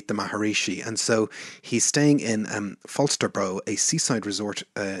to meet the Maharishi, and so he's staying in Falsterbro, a seaside resort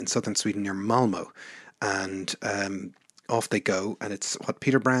in southern Sweden near Malmo, and off they go, and it's what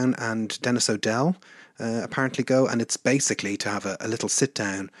Peter Brown and Dennis O'Dell apparently go, and it's basically to have a little sit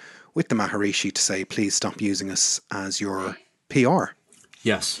down with the Maharishi to say, please stop using us as your PR.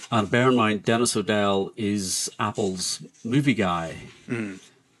 Yes, and bear in mind, Dennis O'Dell is Apple's movie guy.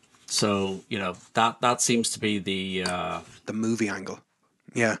 So, you know, that seems to be the movie angle.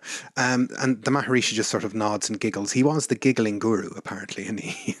 Yeah. And the Maharishi just sort of nods and giggles. He was the giggling guru, apparently, and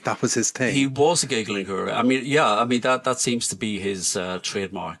that was his thing. He was a giggling guru. I mean, yeah, I mean, that seems to be his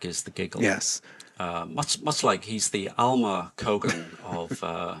trademark, is the giggle. Yes. Much like he's the Alma Cogan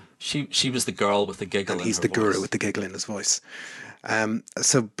of she was the girl with the giggle in her voice. He's the guru with the giggle in his voice.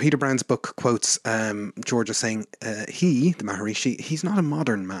 So Peter Brown's book quotes George as saying, the Maharishi, he's not a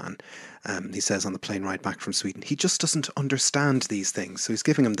modern man. He says on the plane ride back from Sweden, he just doesn't understand these things. So he's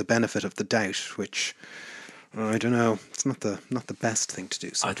giving him the benefit of the doubt, which I don't know. It's not the best thing to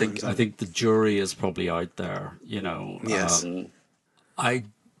do. I think the jury is probably out there. You know. Yes.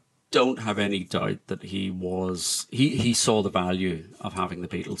 don't have any doubt that he saw the value of having the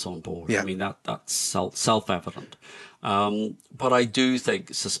Beatles on board. Yeah. I mean, that's self-evident. But I do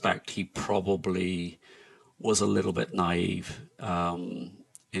suspect he probably was a little bit naive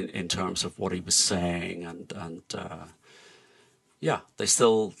in terms of what he was saying, and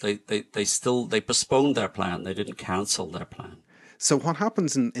they postponed their plan. They didn't cancel their plan. So what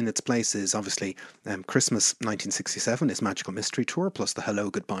happens in its place is obviously Christmas 1967 is Magical Mystery Tour plus the Hello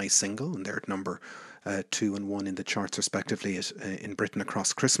Goodbye single, and they're at number 2 and 1 in the charts respectively in Britain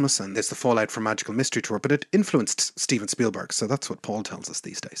across Christmas, and there's the fallout from Magical Mystery Tour, but it influenced Steven Spielberg, so that's what Paul tells us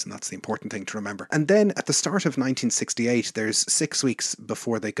these days, and that's the important thing to remember. And then at the start of 1968, there's 6 weeks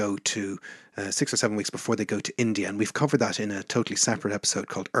before they go to 6 or 7 weeks before they go to India, and we've covered that in a totally separate episode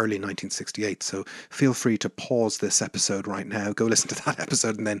called Early 1968, so feel free to pause this episode right now, go listen to that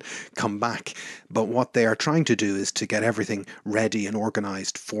episode and then come back. But what they are trying to do is to get everything ready and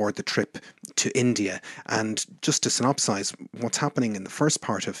organised for the trip to India. And just to synopsise, what's happening in the first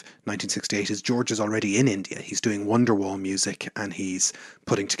part of 1968 is George is already in India. He's doing Wonderwall music and he's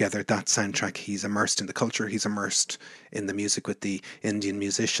putting together that soundtrack. He's immersed in the culture, he's immersed in the music with the Indian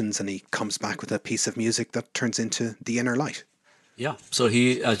musicians, and he comes back with a piece of music that turns into The Inner Light. Yeah, so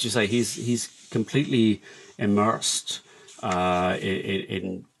he, as you say, he's completely immersed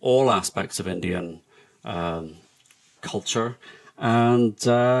in all aspects of Indian culture, and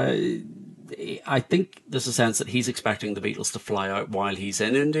I think there's a sense that he's expecting the Beatles to fly out while he's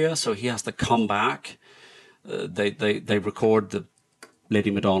in India, so he has to come back. They record the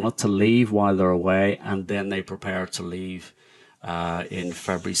Lady Madonna to leave while they're away, and then they prepare to leave in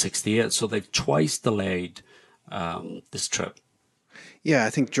February 68. So they've twice delayed this trip. Yeah,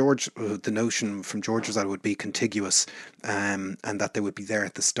 I think George, the notion from George was that it would be contiguous and that they would be there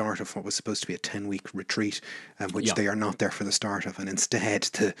at the start of what was supposed to be a 10-week retreat, which they are not there for the start of. And instead,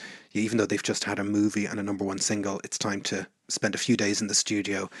 even though they've just had a movie and a number 1 single, it's time to spend a few days in the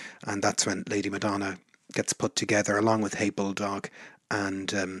studio. And that's when Lady Madonna gets put together along with Hey Bulldog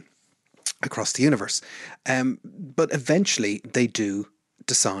and Across the Universe. But eventually they do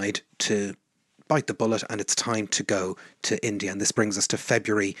decide to bite the bullet, and it's time to go to India. And this brings us to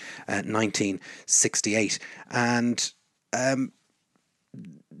February 1968. And the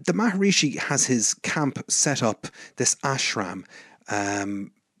Maharishi has his camp set up, this ashram,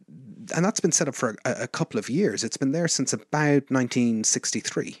 and that's been set up for a couple of years. It's been there since about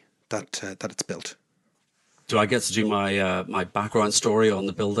 1963 that it's built. Do I get to do my background story on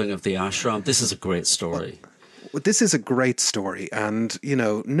the building of the ashram? This is a great story. This is a great story, and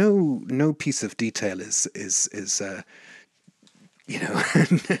no piece of detail is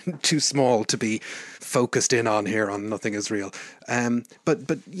too small to be focused in on here on Nothing Is Real.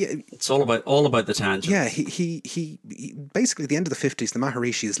 But yeah, it's all about the tangent. Yeah, he basically at the end of the 50s, the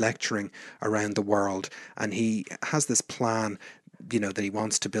Maharishi is lecturing around the world, and he has this plan, that he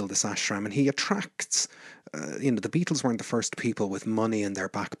wants to build this ashram, and he attracts. The Beatles weren't the first people with money in their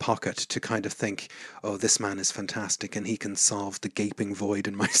back pocket to kind of think, oh, this man is fantastic and he can solve the gaping void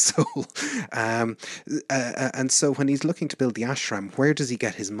in my soul. And so when he's looking to build the ashram, where does he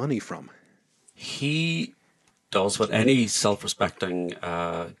get his money from? He does what any self-respecting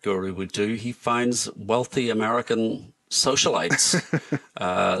guru would do. He finds wealthy American socialites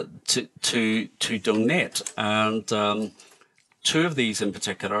to donate. And 2 of these in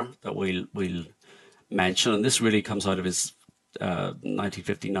particular that we'll mention, and this really comes out of his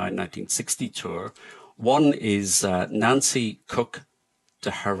 1959-1960 tour. One is Nancy Cook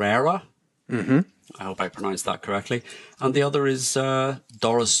de Herrera. Mm-hmm. I hope I pronounced that correctly. And the other is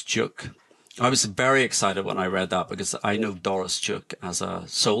Doris Duke. I was very excited when I read that because I know Doris Duke as a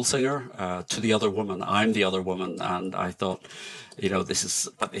soul singer. To the Other Woman, I'm the Other Woman, and I thought,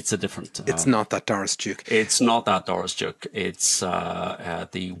 but it's a different. It's not that Doris Duke. It's not that Doris Duke. It's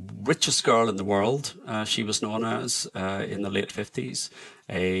the richest girl in the world. She was known as in the late 50s.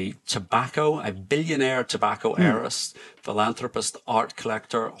 A billionaire tobacco heiress, philanthropist, art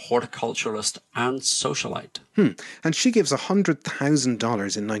collector, horticulturalist, and socialite. And she gives $100,000 in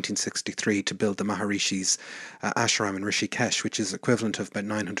 1963 to build the Maharishi's ashram in Rishikesh, which is equivalent of about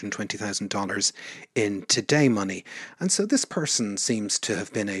 $920,000 in today money. And so this person seems to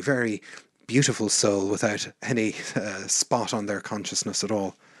have been a very beautiful soul without any spot on their consciousness at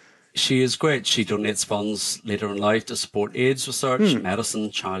all. She is great. She donates funds later in life to support AIDS research,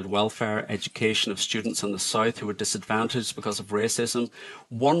 medicine, child welfare, education of students in the South who were disadvantaged because of racism.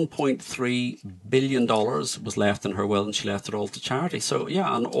 $1.3 billion was left in her will, and she left it all to charity. So,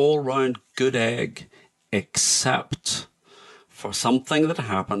 yeah, an all-round good egg, except for something that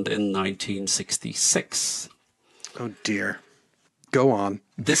happened in 1966. Oh, dear. Go on.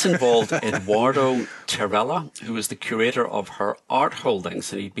 This involved Eduardo Tirella, who was the curator of her art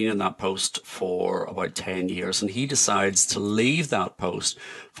holdings, and he'd been in that post for about 10 years, and he decides to leave that post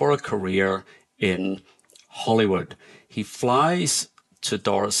for a career in Hollywood. He flies to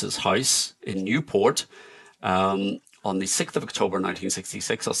Doris's house in Newport on the 6th of October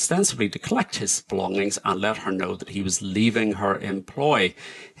 1966, ostensibly to collect his belongings and let her know that he was leaving her employ.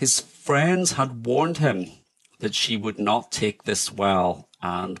 His friends had warned him that she would not take this well,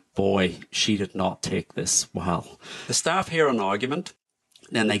 and boy, she did not take this well. The staff hear an argument,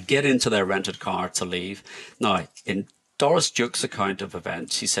 then they get into their rented car to leave. Now, in Doris Duke's account of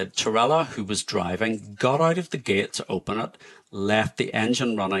events, she said Tirella, who was driving, got out of the gate to open it, left the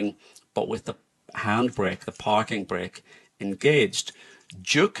engine running, but with the handbrake, the parking brake, engaged.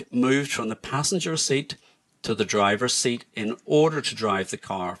 Duke moved from the passenger seat to the driver's seat in order to drive the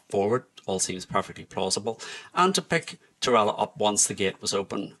car forward. All seems perfectly plausible, and to pick Tirella up once the gate was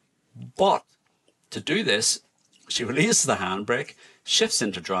open. But to do this, she releases the handbrake, shifts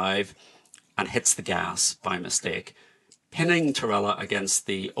into drive, and hits the gas by mistake, pinning Tirella against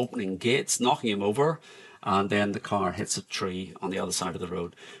the opening gates, knocking him over, and then the car hits a tree on the other side of the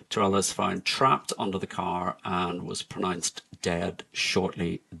road. Tirella is found trapped under the car and was pronounced dead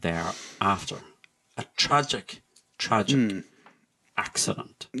shortly thereafter. A tragic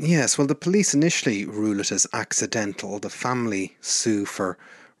accident. Yes, well, the police initially rule it as accidental. The family sue for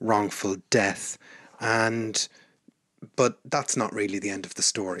wrongful death, but that's not really the end of the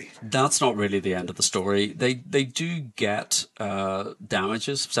story. That's not really the end of the story. They do get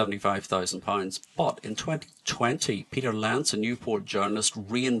damages, £75,000. But in 2020, Peter Lentz, a Newport journalist,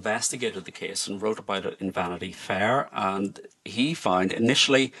 reinvestigated the case and wrote about it in Vanity Fair. And he found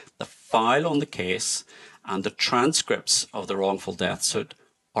initially the file on the case and the transcripts of the wrongful death suit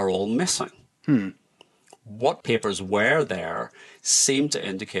are all missing. What papers were there seemed to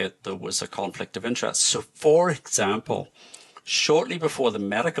indicate there was a conflict of interest. So, for example, shortly before the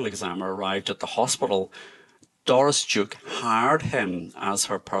medical examiner arrived at the hospital, Doris Duke hired him as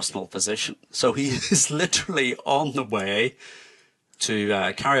her personal physician. So he is literally on the way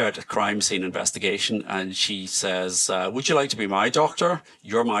to carry out a crime scene investigation, and she says, would you like to be my doctor?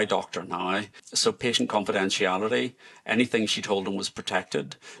 You're my doctor now. So patient confidentiality, anything she told him was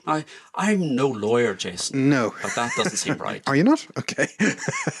protected. Now, I'm no lawyer, Jason. No. But that doesn't seem right. Are you not? Okay.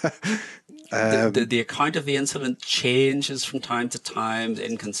 The account of the incident changes from time to time,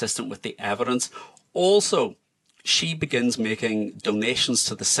 inconsistent with the evidence. Also, she begins making donations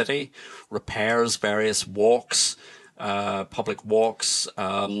to the city, repairs various walks, public walks,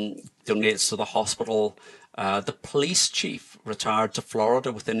 donates to the hospital. The police chief retired to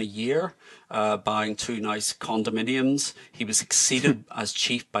Florida within a year, buying 2 nice condominiums. He was succeeded as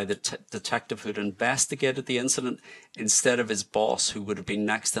chief by the detective who'd investigated the incident instead of his boss, who would have been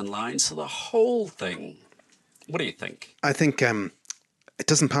next in line. So the whole thing, what do you think? I think it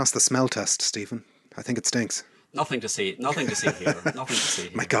doesn't pass the smell test, Stephen. I think it stinks. Nothing to see here. Nothing to see here.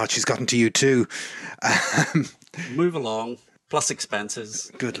 My God, she's gotten to you too. Move along. Plus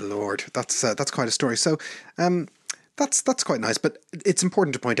expenses. Good Lord, that's quite a story. So, that's quite nice. But it's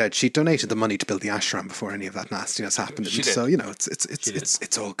important to point out she donated the money to build the ashram before any of that nastiness happened. She did. So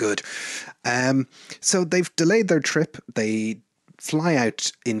it's all good. So they've delayed their trip. They fly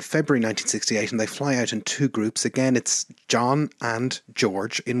out in February 1968, and they fly out in 2 groups. Again, it's John and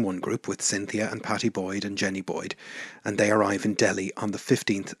George in one group with Cynthia and Patty Boyd and Jenny Boyd, and they arrive in Delhi on the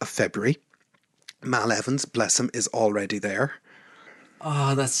 15th of February. Mal Evans, bless him, is already there.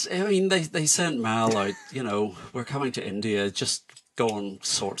 Oh, they sent Mal out, we're coming to India, just go and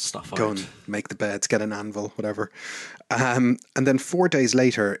sort stuff out. Go and make the beds, get an anvil, whatever. And then 4 days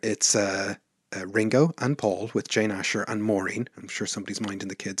later, it's Ringo and Paul with Jane Asher and Maureen. I'm sure somebody's minding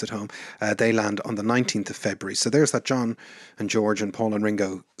the kids at home. They land on the 19th of February. So there's that John and George and Paul and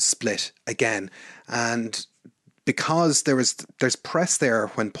Ringo split again. And because there's press there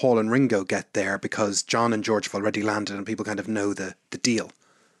when Paul and Ringo get there, because John and George have already landed and people kind of know the deal.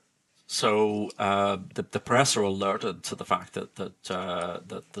 So the press are alerted to the fact that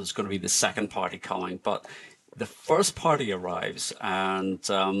there's going to be the second party coming, but the first party arrives, and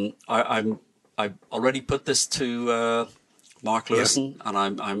I already put this to Mark Lewison, yes. And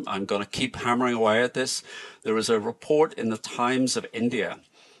I'm going to keep hammering away at this. There is a report in the Times of India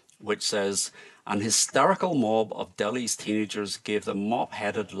which says, an hysterical mob of Delhi's teenagers gave the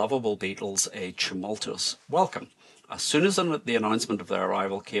mop-headed, lovable Beatles a tumultuous welcome. As soon as the announcement of their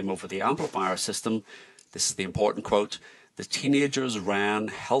arrival came over the amplifier system, this is the important quote, the teenagers ran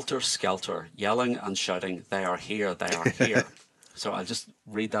helter-skelter, yelling and shouting, they are here, they are here. So I'll just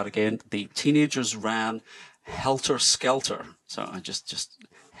read that again. The teenagers ran helter-skelter. So I just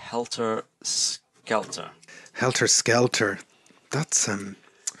helter skelter. Helter Skelter. That's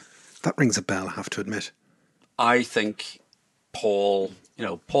that rings a bell, I have to admit. I think Paul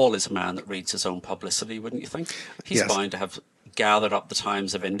is a man that reads his own publicity, wouldn't you think? He's Yes. bound to have gathered up the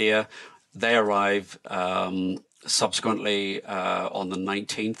Times of India. They arrive subsequently on the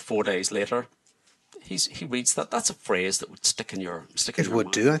 19th, 4 days later. He reads that. That's a phrase that would stick in your It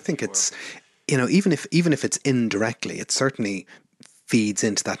would do. I think it's, even if it's indirectly, it certainly feeds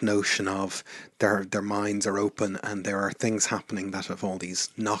into that notion of their minds are open and there are things happening that have all these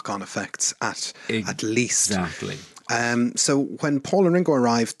knock-on effects at least. Exactly. So when Paul and Ringo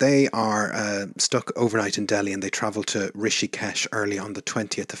arrive, they are stuck overnight in Delhi and they travel to Rishikesh early on the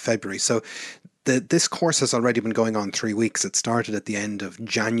 20th of February. So this course has already been going on 3 weeks. It started at the end of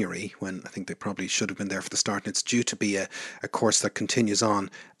January, when I think they probably should have been there for the start. And it's due to be a course that continues on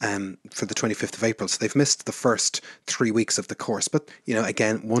for the 25th of April. So they've missed the first 3 weeks of the course. But,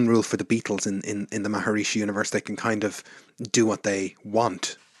 again, one rule for the Beatles in the Maharishi universe, they can kind of do what they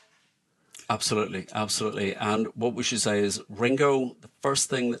want. Absolutely, absolutely. And what we should say is Ringo, the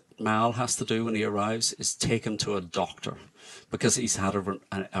first thing that Mal has to do when he arrives is take him to a doctor, because he's had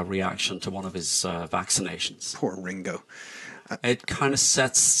a reaction to one of his vaccinations. Poor Ringo. It kind of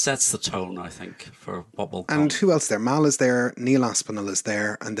sets the tone, I think, for what will come. And who else there? Mal is there, Neil Aspinall is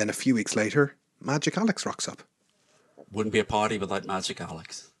there, and then a few weeks later, Magic Alex rocks up. Wouldn't be a party without Magic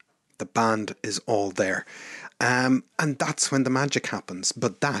Alex. The band is all there. And that's when the magic happens.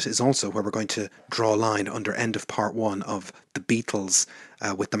 But that is also where we're going to draw a line under end of part 1 of the Beatles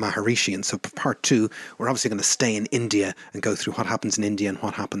with the Maharishi. And so for part 2, we're obviously going to stay in India and go through what happens in India and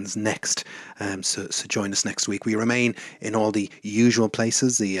what happens next. So join us next week. We remain in all the usual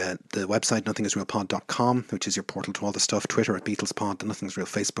places. The website, nothingisrealpod.com, which is your portal to all the stuff. Twitter at BeatlesPod, the Nothing Is Real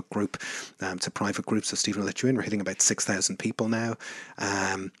Facebook group. It's a private group, so Stephen will let you in. We're hitting about 6,000 people now.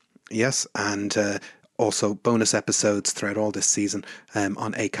 Yes, and also bonus episodes throughout all this season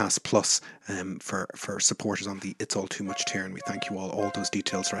on Acast Plus for supporters on the It's All Too Much tier, and we thank you all. All those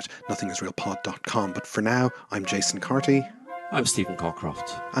details are at nothingisrealpod.com. But for now, I'm Jason Carty. I'm Stephen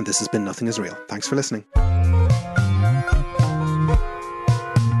Cockcroft. And this has been Nothing Is Real. Thanks for listening.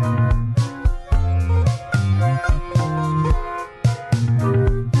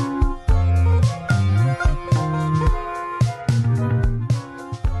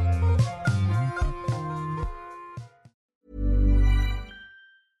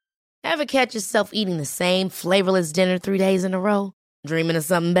 Ever catch yourself eating the same flavorless dinner 3 days in a row? Dreaming of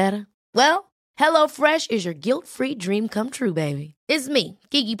something better? Well, HelloFresh is your guilt-free dream come true, baby. It's me,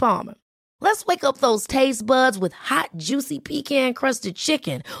 Keke Palmer. Let's wake up those taste buds with hot, juicy pecan-crusted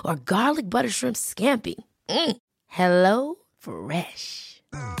chicken or garlic butter shrimp scampi. Hello Fresh.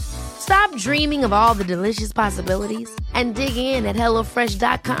 Stop dreaming of all the delicious possibilities and dig in at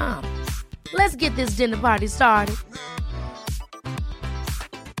HelloFresh.com. Let's get this dinner party started.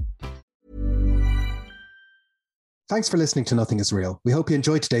 Thanks for listening to Nothing Is Real. We hope you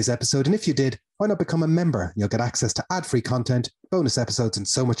enjoyed today's episode, and if you did, why not become a member? You'll get access to ad-free content, bonus episodes, and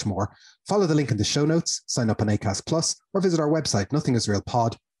so much more. Follow the link in the show notes, sign up on Acast Plus, or visit our website,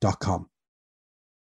 nothingisrealpod.com.